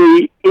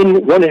actually,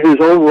 in one of his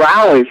own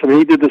rallies,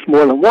 he did this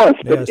more than once,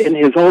 but in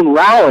his own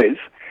rallies,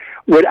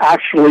 would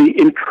actually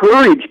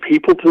encourage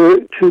people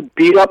to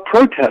beat up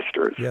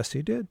protesters. Yes,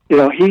 he did.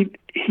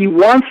 He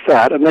wants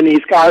that, and then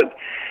he's got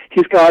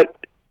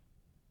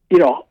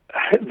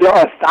there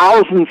are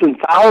thousands and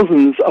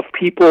thousands of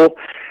people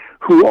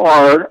who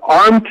are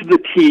armed to the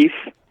teeth,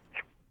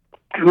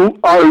 who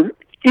are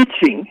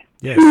itching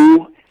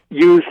to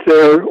use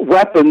their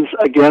weapons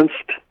against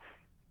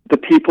the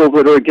people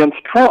that are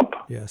against Trump.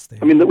 Yes,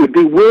 that would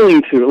be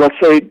willing to, let's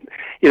say,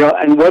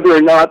 and whether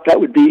or not that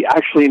would be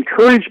actually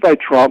encouraged by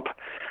Trump,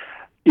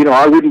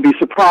 I wouldn't be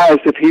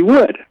surprised if he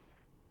would.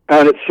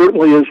 And it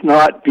certainly is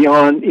not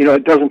beyond,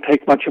 it doesn't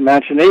take much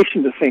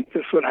imagination to think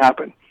this would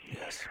happen.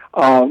 Yes.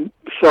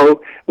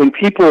 So when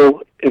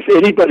if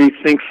anybody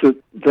thinks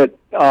that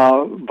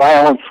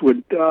violence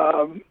would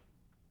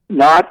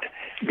not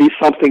be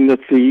something that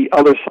the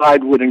other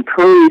side would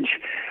encourage,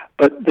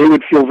 but they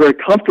would feel very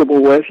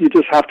comfortable with, you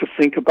just have to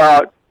think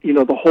about,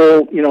 the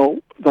whole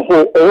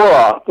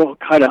aura, the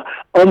kind of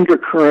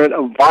undercurrent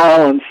of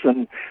violence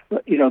and,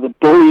 the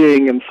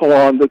bullying and so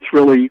on that's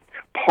really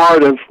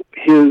part of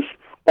his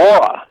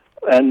aura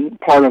and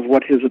part of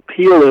what his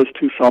appeal is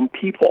to some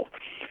people.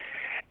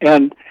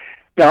 And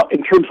now,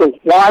 in terms of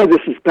why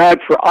this is bad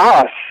for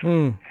us,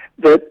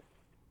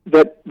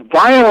 that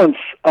violence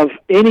of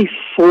any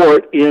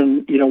sort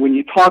in, when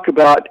you talk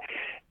about,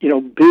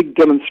 big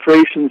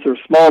demonstrations or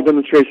small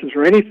demonstrations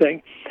or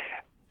anything,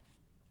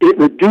 it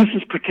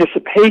reduces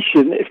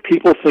participation if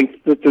people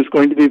think that there's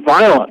going to be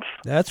violence.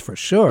 That's for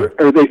sure.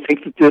 Or they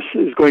think that this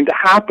is going to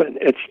happen.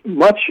 It's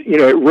much,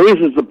 it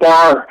raises the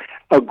bar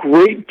a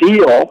great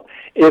deal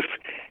if,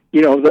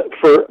 that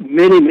for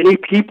many, many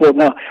people.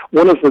 Now,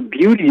 one of the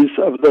beauties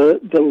of the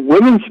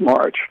Women's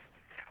March,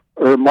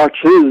 or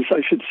marches,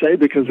 I should say,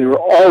 because they were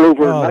all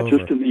over, not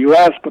just in the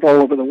U.S., but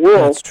all over the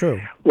world. That's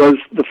true. Was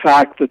the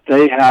fact that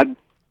they had,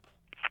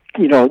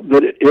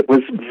 that it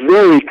was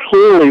very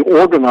clearly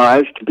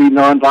organized to be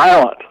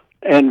nonviolent,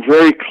 and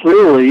very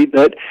clearly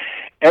that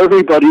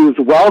everybody was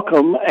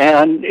welcome,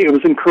 and it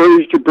was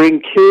encouraged to bring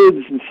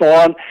kids and so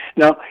on.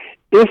 Now,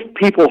 if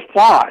people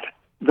thought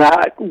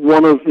that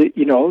one of the,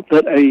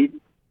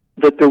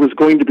 that there was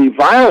going to be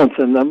violence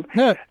in them,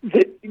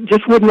 they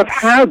just wouldn't have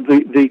had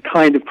the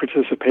kind of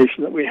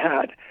participation that we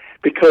had,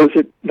 because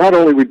it not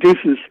only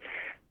reduces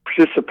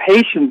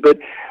participation, but,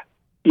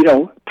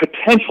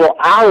 potential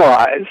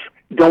allies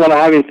don't want to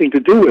have anything to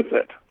do with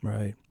it.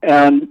 Right.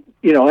 And,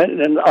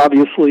 and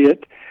obviously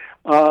it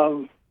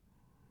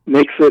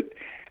makes it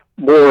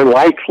more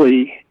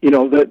likely,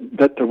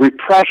 that the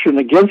repression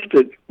against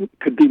it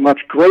could be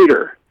much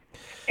greater.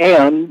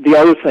 And the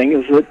other thing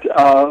is that,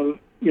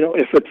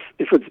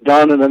 if it's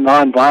done in a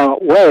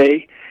nonviolent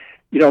way,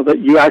 that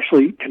you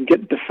actually can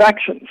get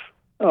defections.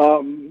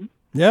 From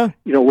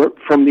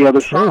the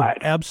other side.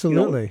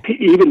 Absolutely.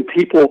 Even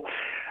people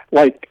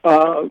like,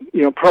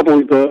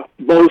 probably the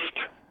most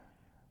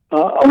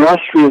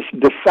illustrious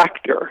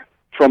defector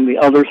from the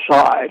other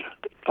side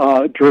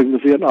during the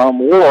Vietnam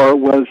War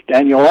was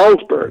Daniel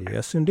Ellsberg.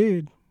 Yes,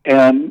 indeed.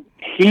 And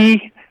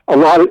if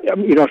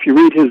you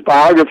read his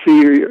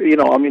biography,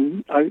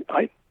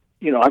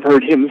 I've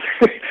heard him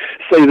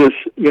say this,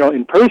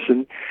 in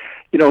person,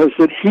 is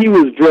that he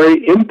was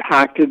very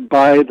impacted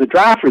by the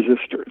draft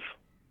resistors,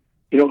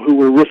 who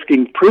were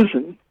risking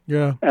prison.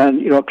 Yeah.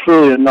 And,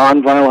 clearly a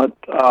nonviolent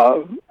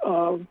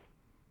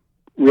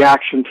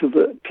reaction to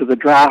the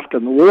draft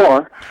and the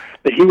war,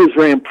 that he was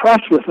very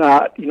impressed with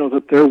that,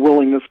 that their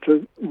willingness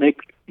to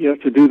make,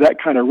 to do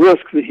that kind of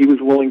risk, that he was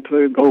willing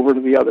to go over to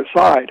the other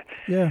side.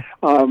 Yeah.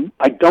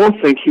 I don't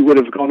think he would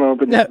have gone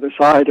over to the other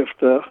side if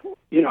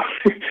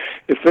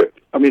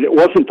it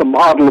wasn't the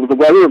model of the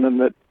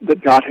Weatherman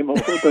that got him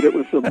over, but it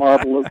was the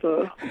model of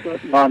the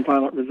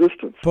nonviolent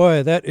resistance.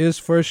 Boy, that is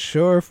for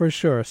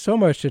sure. So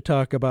much to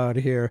talk about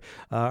here.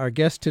 Our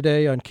guest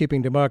today on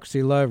Keeping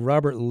Democracy Alive,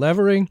 Robert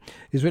Levering,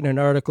 he's written an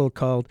article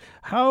called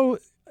How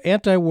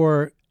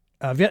Anti-Vietnam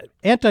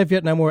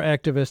War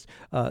Activists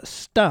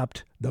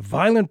Stopped the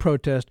Violent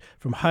Protest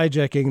from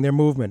Hijacking Their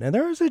Movement. And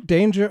there is a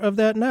danger of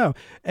that now.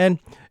 And,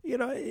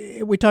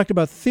 we talked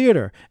about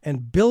theater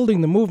and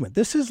building the movement.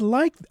 This is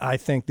like, I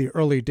think, the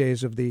early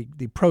days of the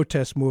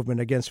protest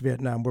movement against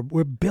Vietnam.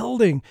 We're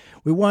building.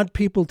 We want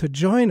people to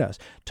join us,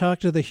 talk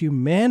to the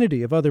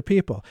humanity of other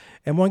people.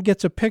 And one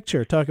gets a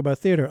picture, talk about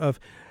theater, of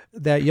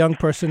that young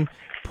person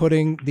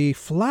putting the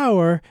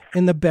flour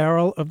in the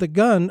barrel of the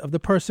gun of the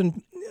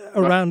person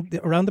around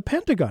the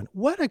Pentagon.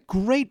 What a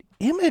great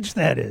image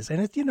that is.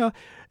 And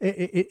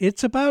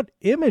it's about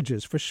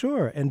images for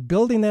sure, and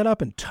building that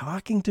up and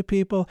talking to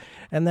people.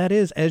 And that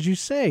is, as you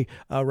say,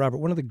 Robert,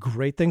 one of the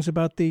great things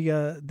about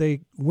the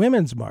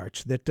Women's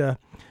March, that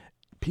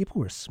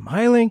people were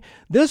smiling.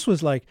 This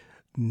was like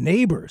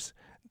neighbors,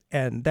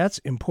 and that's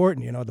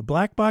important. The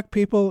Black Bloc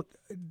people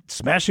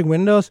smashing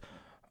windows.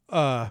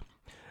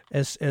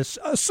 As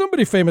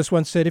somebody famous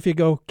once said, if you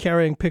go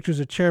carrying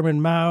pictures of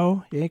Chairman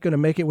Mao, you ain't going to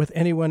make it with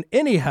anyone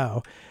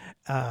anyhow.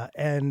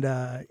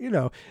 We're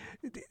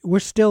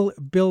still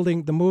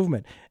building the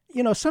movement.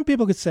 Some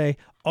people could say,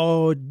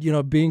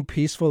 being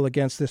peaceful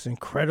against this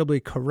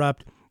incredibly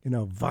corrupt,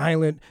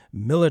 violent,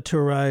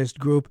 militarized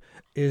group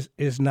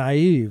is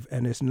naive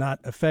and is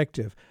not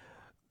effective.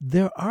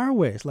 There are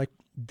ways, like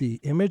the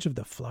image of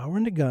the flower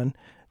and the gun,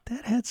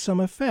 that had some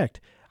effect.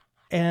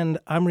 And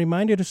I'm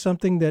reminded of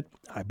something that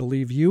I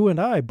believe you and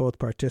I both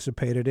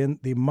participated in,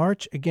 the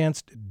March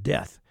Against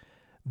Death.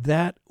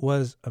 That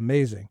was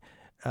amazing.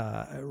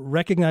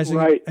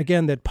 Recognizing,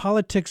 again, that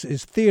politics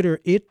is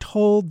theater. It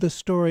told the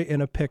story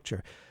in a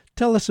picture.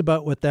 Tell us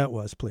about what that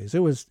was, please. It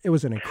was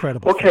an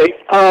incredible thing.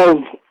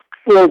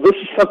 Well, this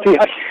is something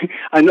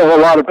I know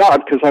a lot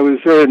about because I was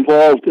very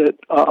involved at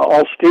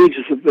all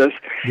stages of this.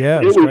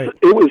 Yeah,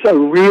 it was a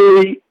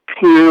really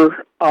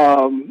clear.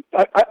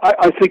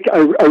 I think I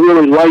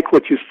really like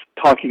what you're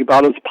talking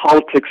about as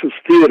politics as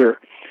theater.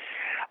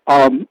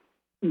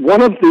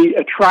 One of the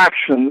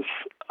attractions,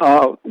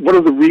 one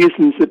of the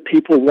reasons that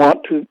people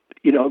want to,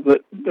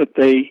 that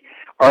they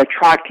are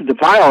attracted to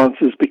violence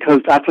is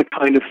because that's a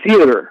kind of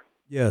theater.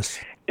 Yes.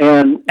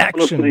 And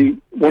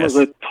action. One of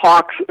the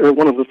talks, or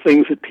one of the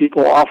things that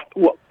people that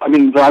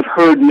I've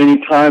heard many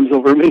times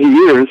over many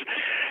years,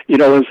 is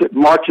that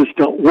marches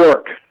don't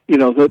work.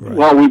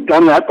 Well, we've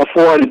done that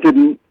before and it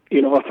didn't,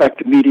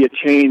 affect immediate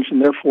change,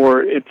 and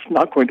therefore it's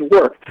not going to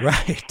work.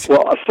 Right.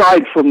 Well,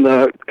 aside from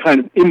the kind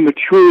of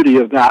immaturity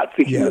of that,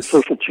 thinking that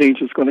social change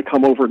is going to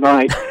come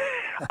overnight,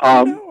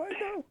 I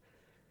know.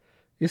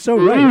 You're so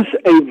right. There is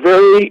a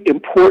very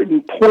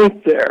important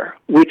point there,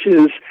 which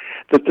is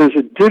that there's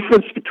a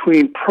difference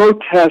between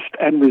protest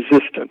and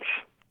resistance.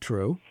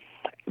 True.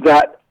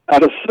 That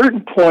at a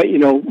certain point,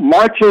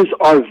 marches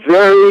are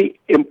very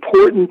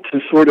important to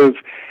sort of,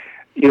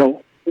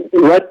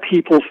 let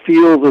people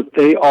feel that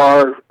they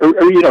are,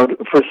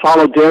 for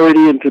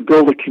solidarity and to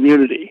build a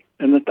community.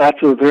 And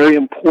that's a very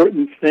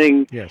important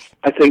thing, yes,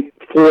 I think,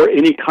 for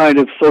any kind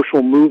of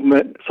social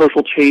movement,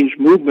 social change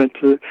movement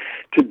to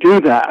do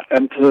that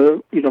and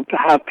to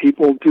have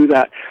people do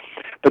that.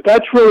 But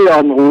that's really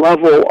on the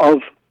level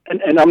of,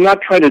 and I'm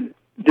not trying to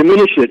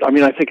diminish it. I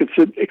think it's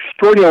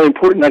extraordinarily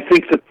important. I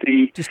think that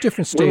the just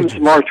different stages.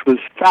 Women's March was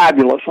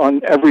fabulous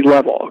on every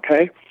level,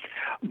 okay?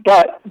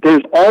 But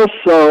there's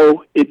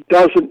also, it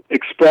doesn't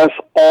express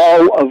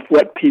all of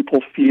what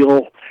people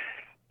feel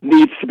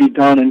needs to be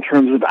done in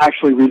terms of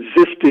actually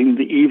resisting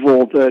the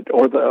evil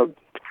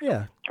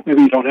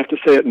maybe you don't have to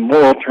say it in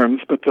moral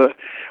terms, but the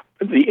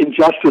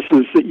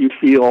injustices that you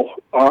feel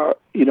are,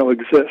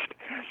 exist.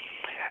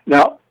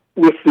 Now,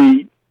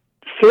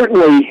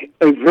 certainly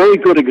a very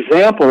good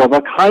example of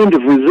a kind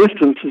of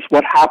resistance is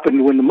what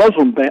happened when the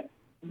Muslim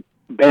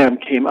ban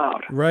came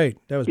out. Right,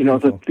 that was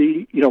beautiful. That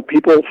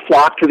people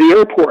flocked to the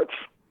airports,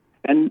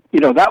 and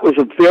that was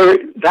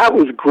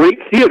great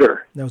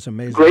theater. That was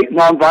amazing. Great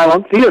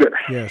nonviolent theater.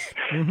 Yes.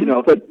 Mm-hmm.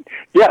 That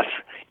yes,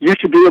 you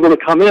should be able to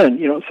come in.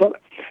 So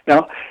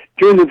now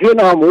during the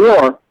Vietnam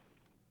War,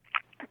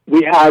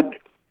 we had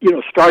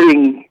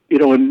starting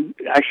in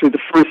actually the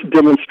first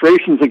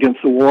demonstrations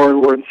against the war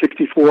were in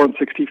 '64 and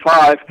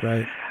 '65.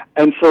 Right.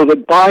 And so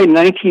that by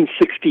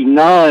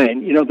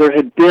 1969, there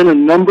had been a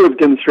number of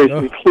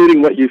demonstrations,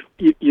 including what you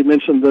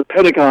mentioned, the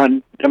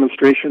Pentagon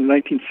demonstration in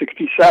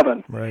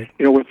 1967. Right.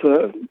 With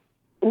the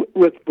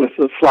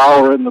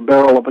flower in the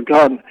barrel of a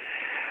gun.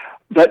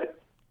 But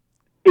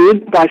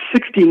by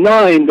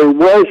 '69, there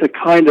was a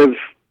kind of,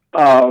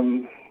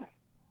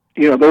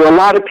 there were a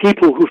lot of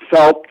people who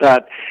felt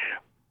that,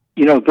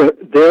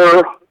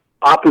 their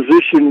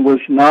opposition was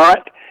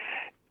not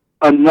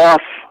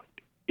enough,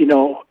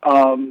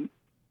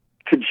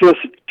 to just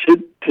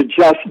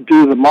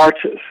do the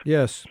marches.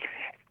 Yes.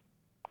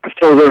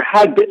 So there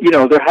had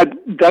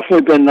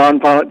definitely been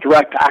nonviolent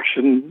direct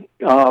action,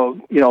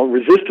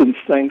 resistance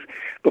things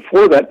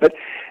before that. But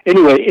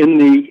anyway, in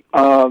the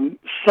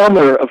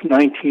summer of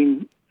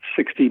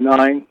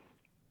 1969,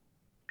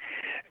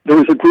 there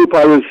was a group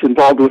I was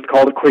involved with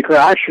called the Quaker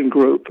Action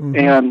Group,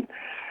 and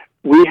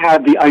we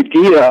had the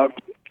idea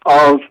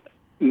of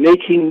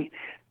making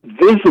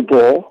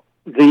visible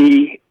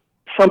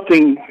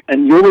something,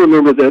 and you'll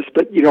remember this,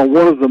 but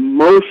one of the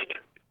most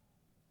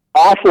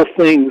awful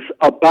things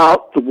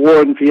about the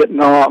war in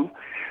Vietnam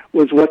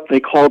was what they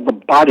called the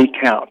body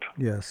count.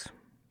 Yes.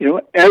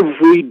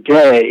 Every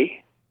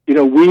day,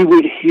 we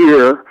would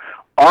hear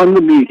on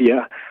the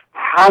media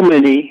how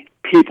many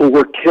people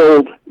were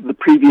killed the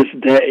previous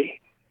day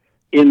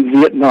in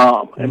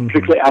Vietnam, and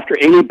particularly after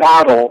any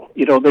battle,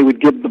 they would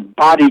give the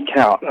body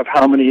count of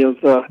how many of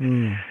the,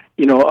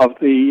 of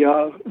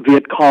the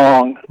Viet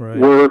Cong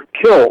were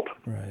killed.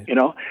 Right.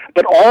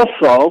 But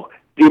also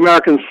the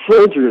American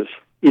soldiers.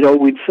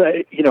 We'd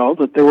say,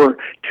 that there were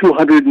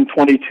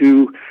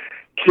 222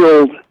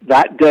 killed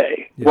that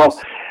day. Yes.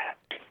 Well,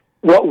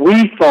 what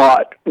we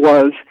thought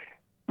was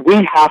we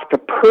have to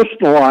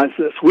personalize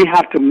this. We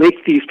have to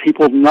make these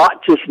people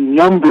not just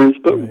numbers,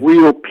 but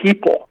real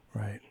people.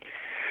 Right.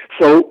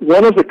 So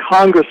one of the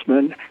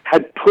congressmen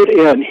had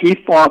he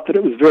thought that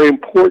it was very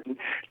important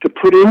to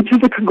put into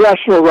the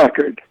congressional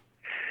record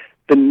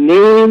the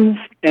names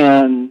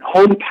and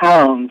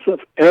hometowns of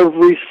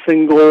every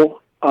single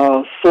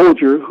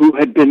soldier who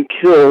had been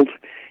killed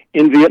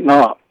in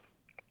Vietnam.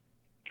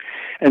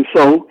 And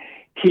so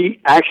he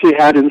actually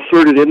had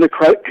inserted in the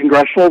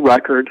congressional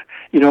record,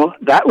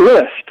 that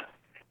list.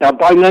 Now,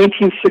 by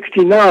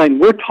 1969,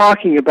 we're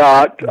talking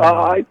about,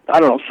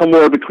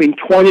 somewhere between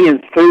 20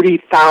 and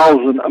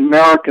 30,000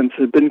 Americans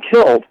had been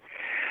killed.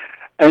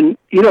 And,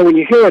 when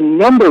you hear a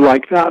number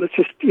like that, it's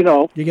just, you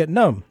get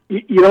numb.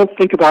 You don't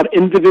think about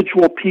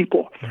individual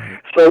people. Right.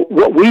 So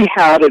what we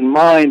had in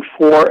mind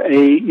for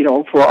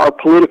for our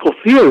political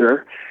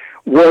theater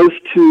was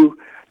to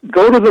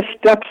go to the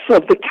steps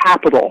of the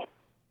Capitol.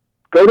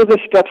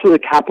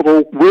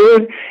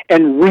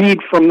 And read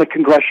from the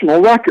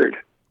congressional record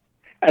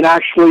and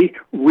actually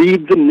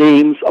read the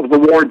names of the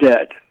war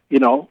dead,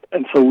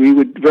 And so we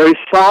would very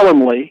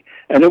solemnly,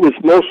 and it was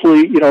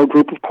mostly, a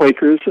group of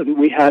Quakers, and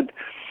we had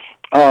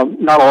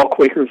not all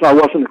Quakers. I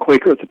wasn't a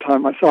Quaker at the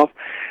time myself.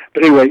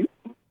 But anyway,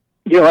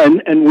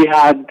 and we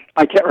had,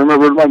 I can't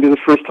remember, it might be the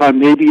first time,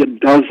 maybe a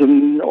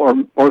dozen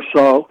or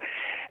so.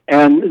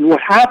 And what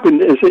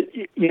happened is that,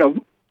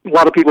 a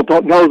lot of people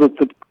don't know that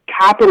the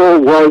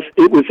Capitol was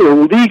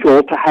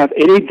illegal to have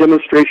any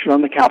demonstration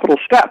on the Capitol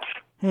steps.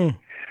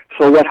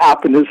 So what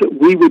happened is that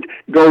we would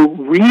go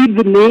read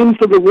the names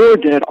of the war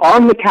dead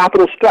on the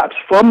Capitol steps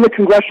from the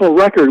congressional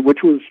record,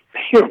 which was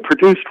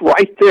produced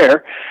right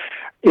there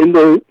in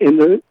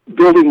the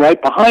building right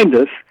behind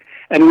us,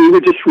 and we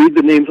would just read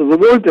the names of the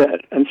war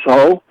dead. And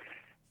so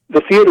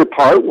the theater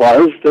part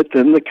was that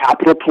then the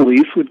Capitol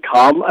Police would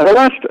come and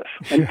arrest us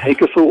and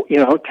take us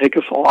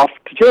off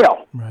to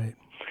jail. Right.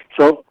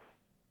 So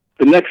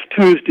the next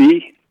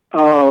Tuesday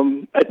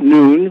at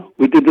noon,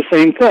 we did the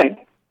same thing.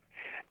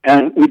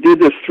 And we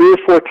did this 3 or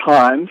 4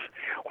 times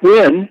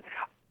when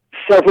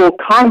several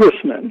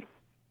congressmen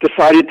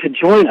decided to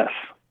join us.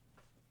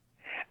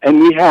 And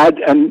we had,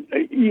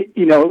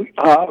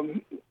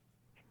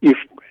 if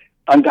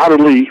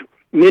undoubtedly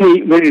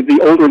many of the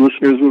older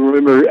listeners will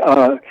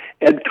remember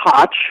Ed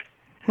Koch,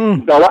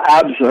 Bella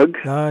Abzug,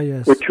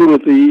 yes. were two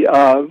of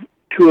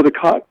the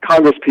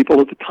Congress people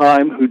at the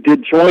time who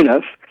did join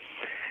us.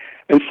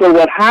 And so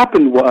what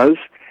happened was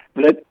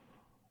that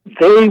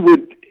they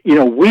would,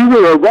 we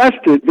were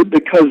arrested, but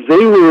because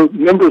they were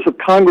members of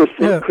Congress,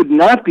 they could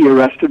not be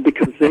arrested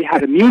because they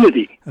had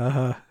immunity.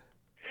 Uh-huh.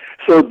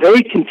 So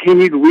they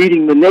continued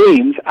reading the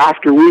names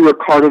after we were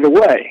carted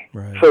away.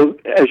 Right. So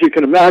as you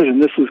can imagine,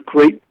 this was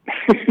great,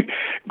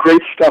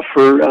 great stuff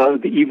for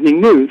the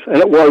evening news, and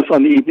it was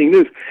on the evening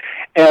news.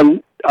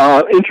 And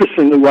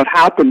interestingly, what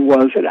happened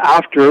was that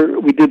after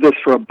we did this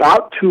for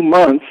about 2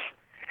 months,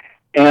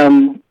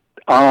 and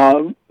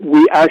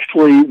we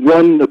actually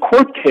won the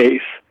court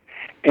case.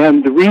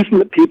 And the reason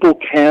that people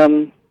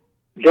can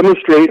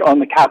demonstrate on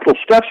the Capitol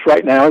steps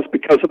right now is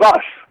because of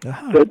us.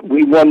 Uh-huh. That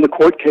we won the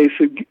court case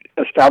and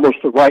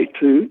established the right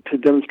to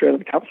demonstrate on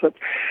the Capitol steps.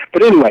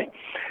 But anyway,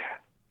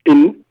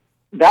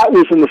 that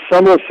was in the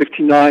summer of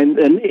 '69,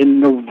 and in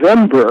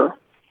November,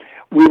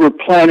 we were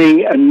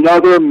planning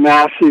another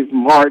massive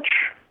march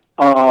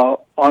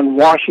on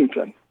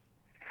Washington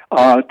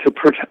to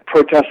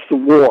protest the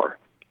war.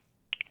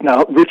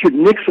 Now, Richard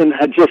Nixon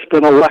had just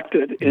been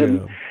elected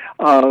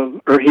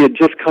or he had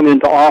just come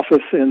into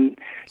office in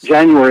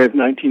January of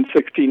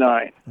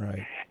 1969.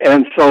 Right.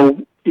 And so,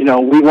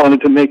 we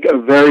wanted to make a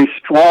very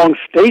strong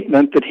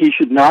statement that he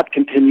should not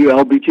continue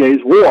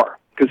LBJ's war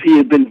because he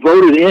had been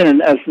voted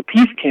in as the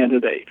peace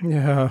candidate.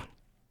 Yeah.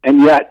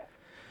 And yet,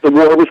 the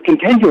war was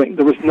continuing.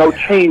 There was no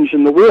change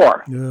in the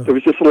war. Yeah. There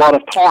was just a lot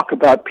of talk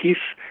about peace,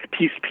 but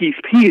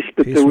peace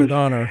there was with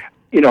honor.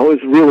 It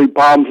was really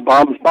bombs.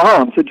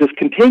 It just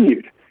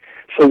continued.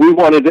 So we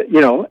wanted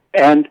to,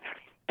 and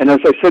as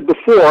I said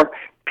before,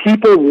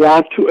 people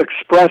want to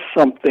express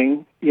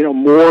something,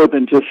 more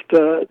than just,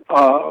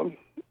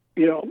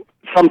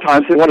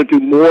 sometimes they want to do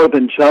more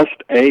than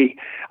just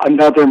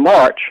another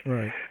march.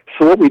 Right.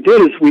 So what we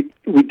did is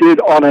we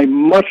did on a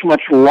much,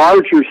 much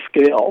larger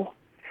scale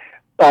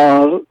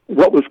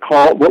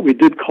what we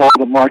did call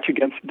the March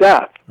Against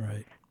Death.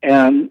 Right.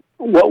 And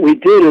what we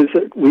did is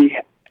that we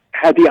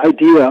had the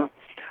idea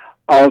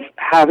of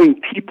having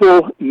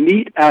people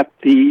meet at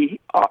the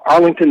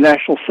Arlington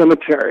National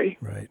Cemetery,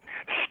 right,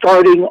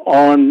 starting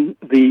on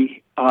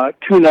the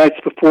 2 nights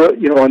before,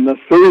 on the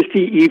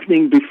Thursday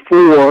evening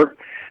before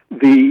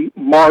the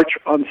march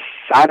on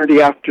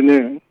Saturday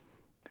afternoon.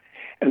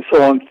 And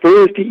so on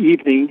Thursday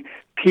evening,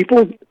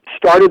 people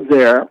started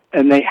there,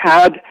 and they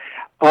had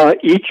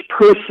each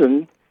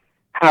person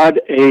had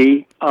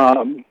a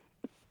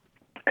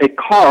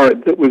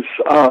card that was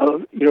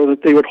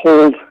that they would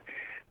hold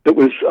that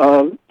was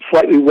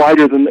slightly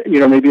wider than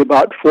maybe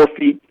about 4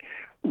 feet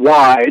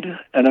wide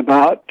and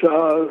about 6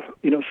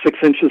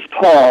 inches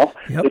tall.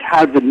 Yep. That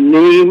had the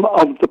name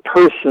of the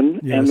person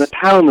Yes. and the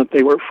town that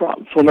they were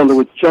from. So in other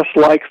words, just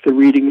like the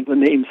reading of the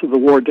names of the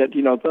war dead,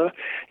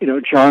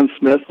 John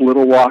Smith,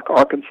 Little Rock,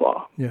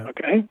 Arkansas. Yeah.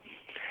 Okay.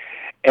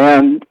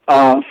 And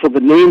so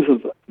the names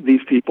of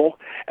these people,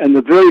 and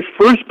the very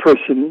first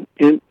person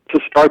to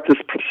start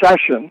this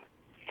procession,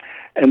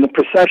 and the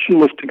procession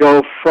was to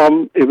go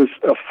it was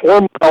a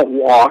 4-mile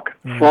walk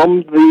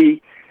from the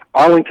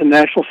Arlington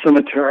National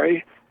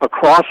Cemetery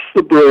across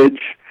the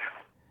bridge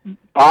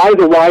by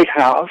the White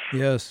House,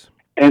 yes,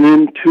 and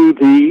into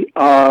the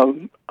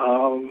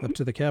up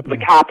to the Capitol.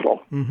 The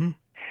Capitol. Mm-hmm.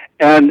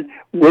 And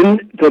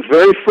when the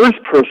very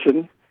first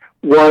person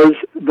was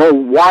the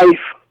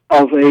wife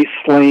of a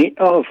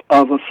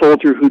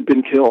soldier who'd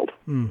been killed.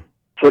 Mm.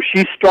 So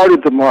she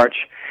started the march.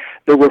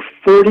 There were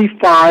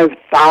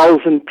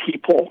 45,000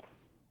 people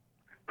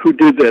who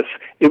did this.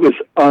 It was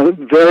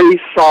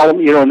very solemn,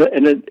 and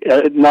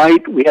at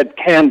night we had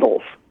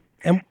candles.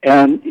 And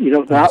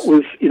that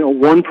was,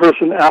 one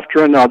person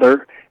after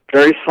another,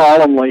 very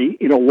solemnly,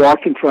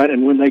 walked in front.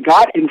 And when they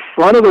got in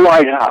front of the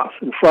White House,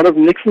 in front of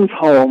Nixon's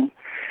home,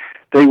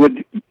 they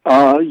would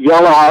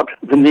yell out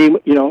the name,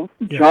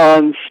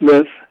 John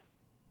Smith,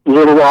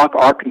 Little Rock,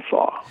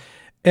 Arkansas.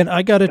 And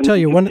I got to tell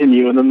you, and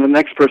then the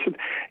next person,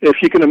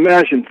 if you can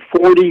imagine,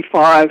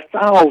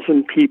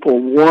 45,000 people,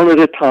 one at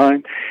a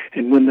time.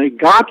 And when they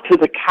got to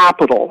the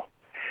Capitol,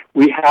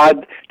 we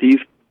had these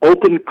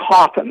open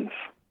coffins.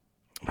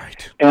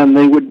 Right. And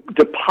they would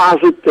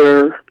deposit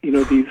their,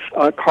 these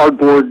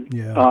cardboard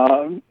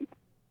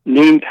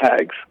name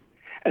tags,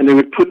 and they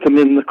would put them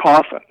in the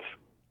coffins.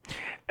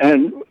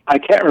 And I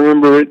can't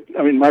remember it.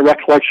 I mean, my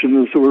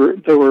recollection is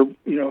there were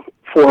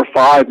 4 or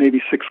 5,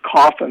 maybe 6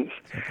 coffins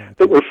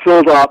that were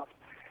filled up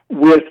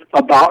with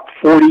about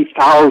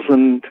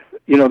 40,000.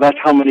 That's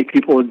how many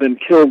people had been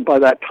killed by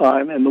that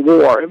time in the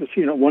war. It was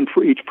one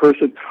for each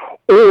person,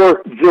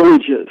 or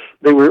villages.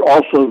 They were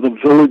also the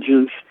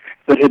villages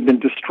that had been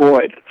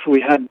destroyed. So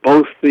we had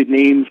both the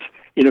names,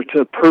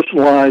 to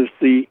personalize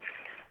the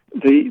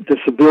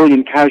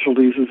civilian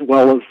casualties as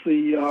well as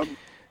the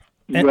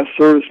U.S.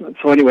 servicemen.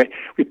 So anyway,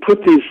 we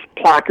put these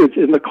placards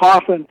in the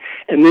coffin,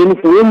 and then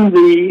when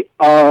the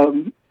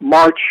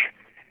march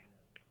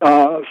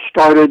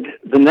started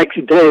the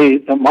next day,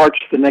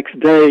 the next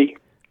day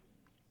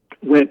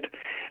went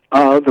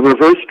the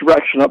reverse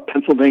direction up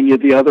Pennsylvania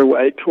the other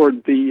way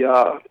toward the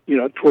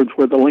towards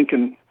where the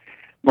Lincoln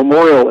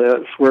Memorial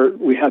is, where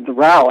we had the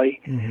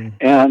rally,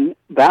 and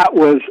that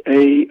was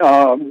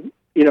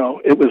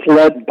it was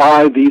led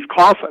by these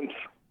coffins.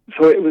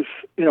 So it was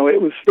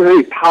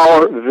very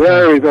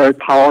very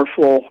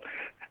powerful,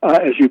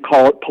 as you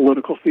call it,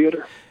 political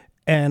theater.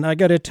 And I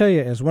got to tell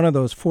you, as one of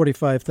those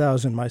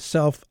 45,000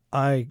 myself,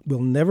 I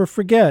will never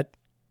forget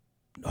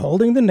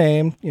holding the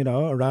name,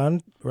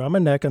 around my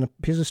neck, on a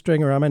piece of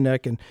string around my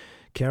neck, and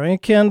carrying a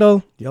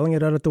candle, yelling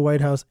it out at the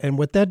White House. And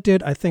what that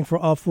did, I think, for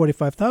all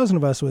 45,000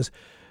 of us was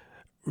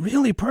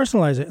really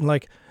personalize it.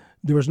 And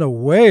there was no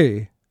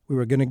way we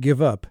were going to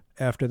give up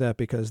after that,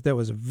 because that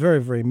was a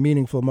very, very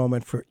meaningful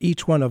moment for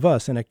each one of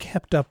us, and it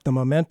kept up the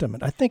momentum.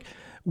 And I think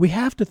we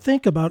have to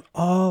think about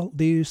all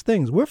these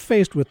things. We're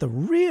faced with a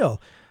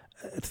real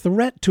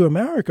threat to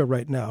America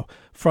right now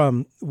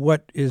from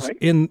what is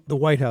in the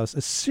White House.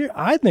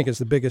 I think it's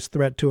the biggest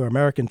threat to our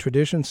American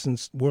tradition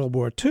since World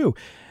War II.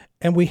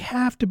 And we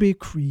have to be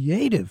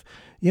creative,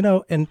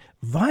 and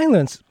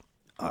violence,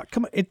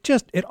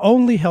 it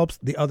only helps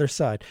the other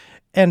side.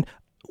 And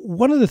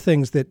one of the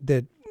things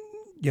that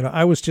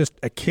I was just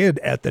a kid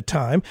at the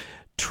time.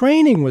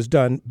 Training was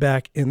done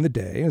back in the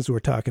day, as we're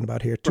talking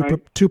about here,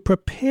 to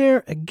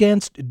prepare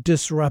against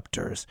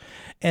disruptors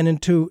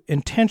and to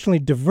intentionally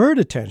divert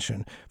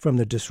attention from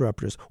the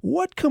disruptors.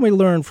 What can we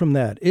learn from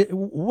that?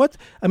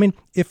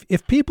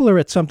 If people are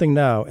at something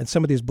now and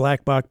some of these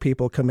black bloc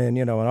people come in,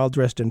 and all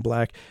dressed in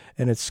black,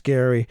 and it's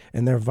scary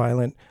and they're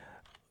violent,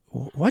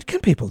 what can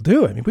people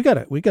do? I mean, we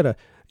gotta,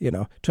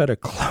 try to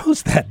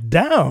close that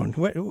down.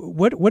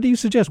 What do you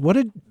suggest?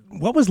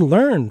 What was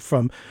learned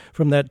from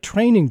that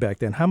training back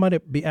then? How might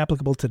it be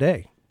applicable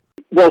today?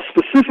 Well,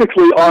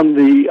 specifically on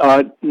the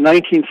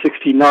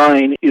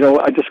 1969,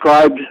 I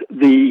described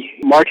the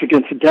March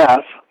Against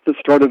Death that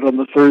started on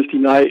the Thursday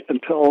night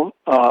until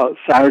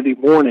Saturday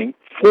morning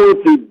for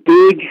the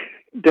big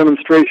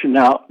demonstration.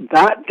 Now,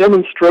 that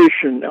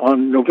demonstration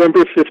on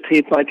November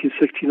 15th,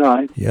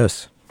 1969,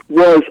 yes,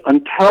 was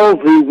until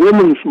the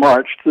Women's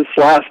March this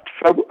last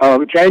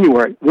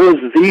January, was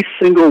the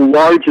single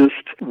largest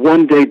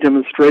one-day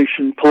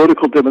demonstration,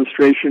 political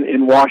demonstration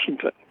in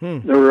Washington.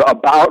 There were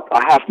about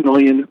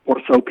 500,000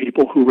 or so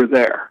people who were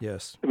there.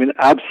 Yes. I mean,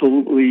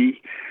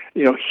 absolutely,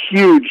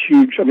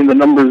 huge. I mean, the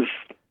numbers,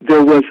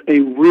 there was a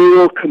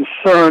real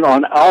concern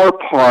on our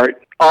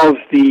part of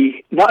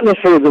not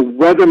necessarily the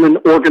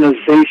Weatherman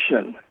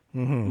organization,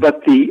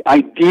 but the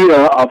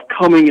idea of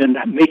coming and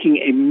making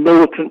a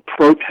militant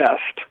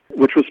protest,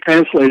 which was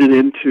translated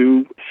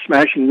into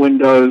smashing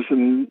windows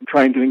and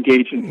trying to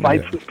engage in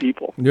fights with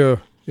people. Yeah.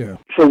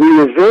 So we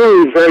were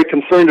very, very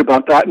concerned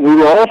about that, and we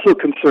were also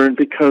concerned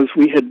because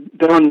we had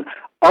done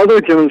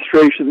other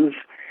demonstrations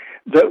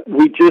that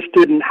we just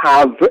didn't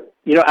have,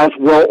 as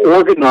well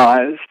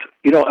organized,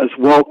 as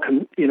well,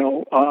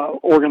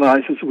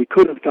 organized as we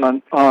could have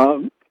done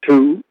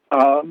to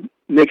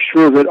make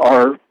sure that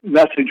our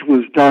message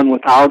was done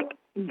without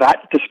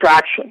that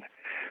distraction.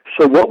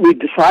 So what we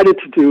decided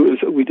to do is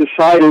that we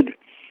decided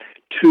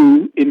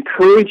to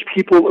encourage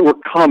people that were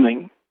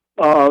coming,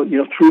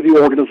 through the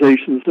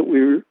organizations that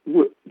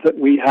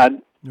we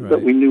had, right,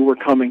 that we knew were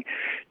coming,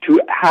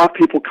 to have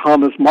people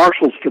come as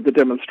marshals to the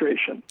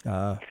demonstration.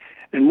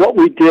 And what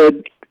we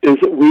did is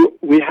that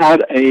we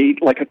had a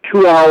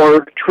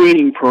 2-hour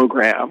training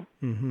program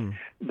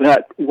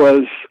that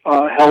was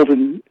held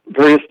in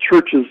various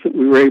churches that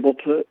we were able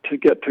to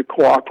get to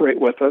cooperate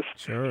with us.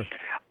 Sure.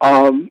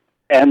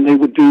 And they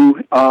would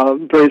do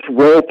various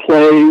role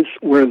plays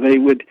where they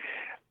would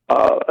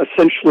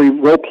essentially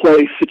role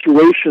play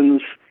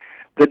situations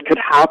that could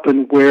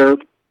happen where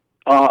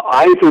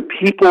either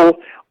people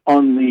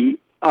on the,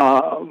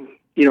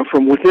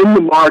 from within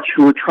the march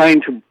who were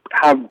trying to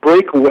have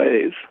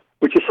breakaways,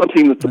 which is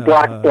something that the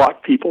Black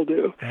Bloc people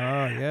do.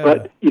 Yeah.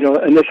 But,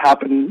 and this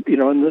happened,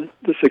 in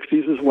the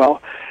 60s as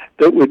well,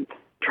 that would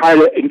try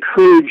to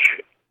encourage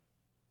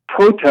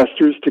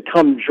protesters to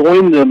come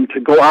join them to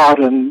go out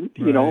and,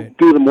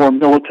 do the more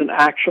militant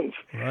actions.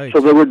 Right.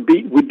 So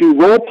we'd do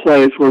role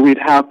plays where we'd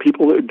have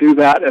people that would do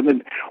that, and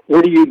then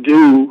what do you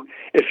do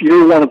if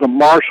you're one of the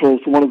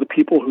marshals, one of the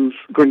people who's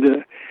going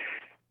to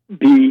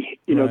be,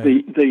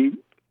 the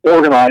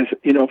organize,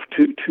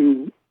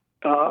 to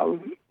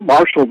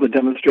marshal the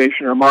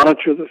demonstration or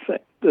monitor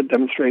the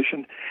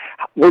demonstration.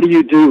 What do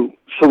you do?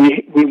 So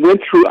we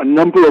went through a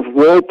number of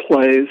role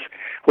plays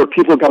where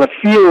people got a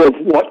feel of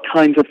what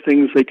kinds of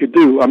things they could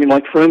do. I mean,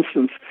 like, for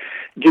instance,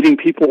 getting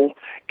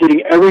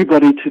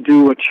everybody to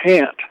do a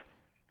chant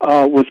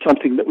was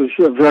something that was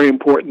a very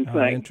important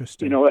thing.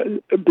 Interesting. Or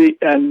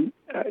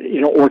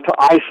to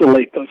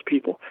isolate those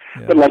people.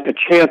 Yeah. But like the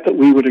chant that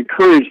we would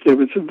encourage,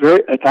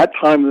 at that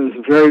time there was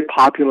a very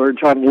popular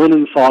John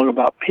Lennon song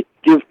about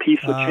give peace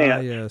a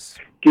chance. Yes.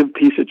 Give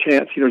peace a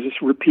chance.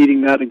 Just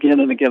repeating that again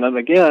and again and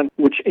again,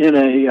 which in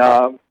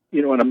a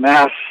in a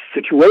mass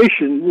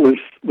situation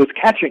was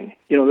catching.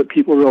 That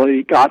people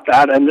really got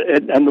that, and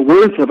the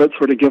words of it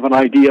sort of give an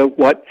idea of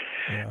what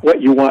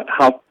you want,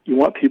 how you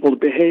want people to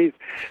behave.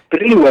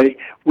 But anyway,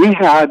 we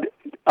had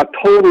a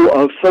total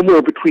of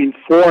somewhere between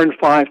 4,000 and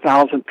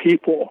 5,000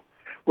 people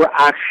were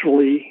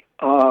actually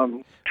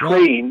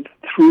trained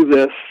through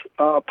this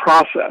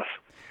process,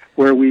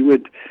 where we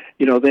would,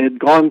 they had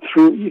gone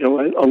through,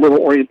 a little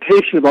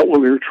orientation about what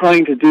we were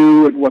trying to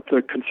do and what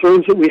the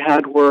concerns that we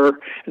had were,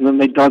 and then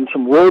they'd done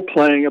some role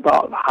playing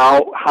about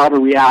how to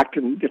react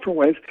in different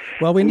ways.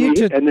 Well, and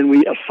then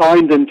we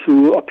assigned them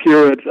to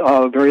appear at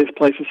various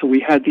places. So we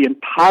had the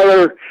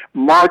entire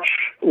march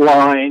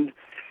line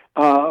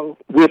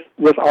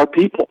with our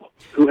people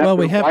who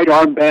had white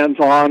armbands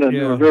on, and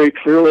they were very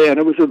clearly, and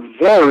it was a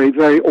very,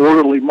 very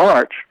orderly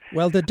march.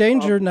 Well, the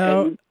danger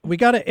now, we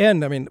got to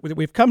end. I mean,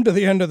 we've come to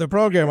the end of the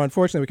program.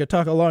 Unfortunately, we could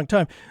talk a long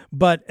time.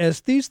 But as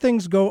these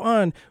things go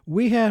on,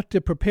 we have to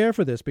prepare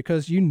for this,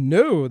 because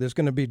there's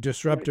going to be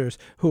disruptors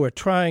who are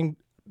trying,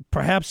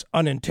 perhaps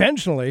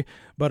unintentionally,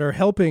 but are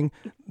helping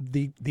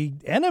the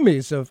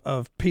enemies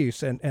of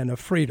peace and of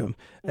freedom,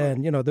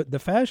 and the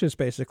fascists,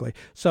 basically.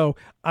 So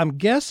I'm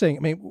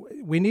guessing,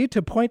 we need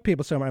to point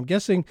people somewhere. I'm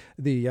guessing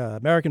the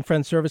American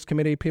Friends Service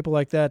Committee, people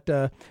like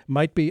that,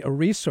 might be a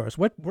resource.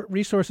 What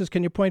resources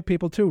can you point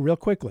people to real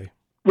quickly?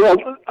 Well,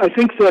 I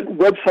think that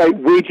website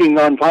Waging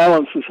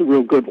Nonviolence is a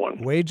real good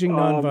one. Waging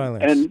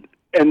Nonviolence.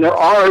 And there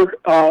are,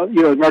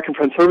 American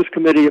Friends Service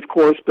Committee, of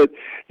course, but,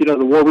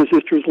 the War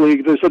Resisters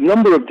League. There's a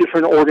number of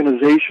different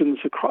organizations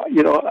across,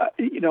 but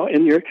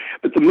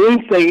the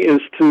main thing is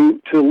to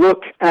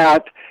look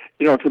at,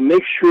 to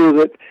make sure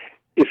that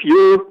if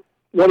you're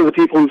one of the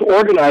people who's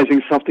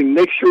organizing something,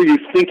 make sure you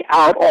think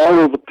out all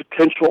of the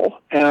potential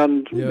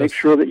and make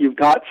sure that you've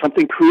got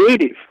something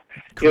creative.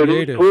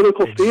 Creative.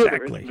 Political theater.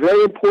 Exactly. It's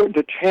very important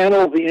to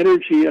channel the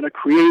energy in a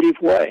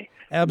creative way.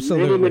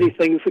 Absolutely. Many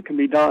things that can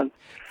be done.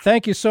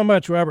 Thank you so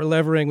much, Robert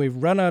Levering. We've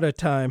run out of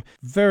time.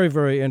 Very,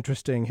 very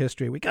interesting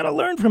history. We got to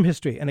learn from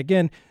history. And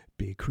again,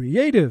 be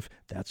creative.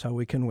 That's how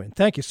we can win.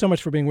 Thank you so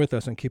much for being with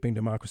us and keeping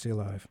democracy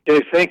alive.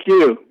 Okay, thank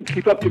you.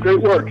 Keep up the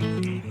great work.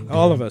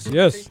 All of us,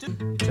 yes.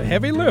 It's a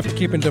heavy lift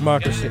keeping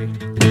democracy.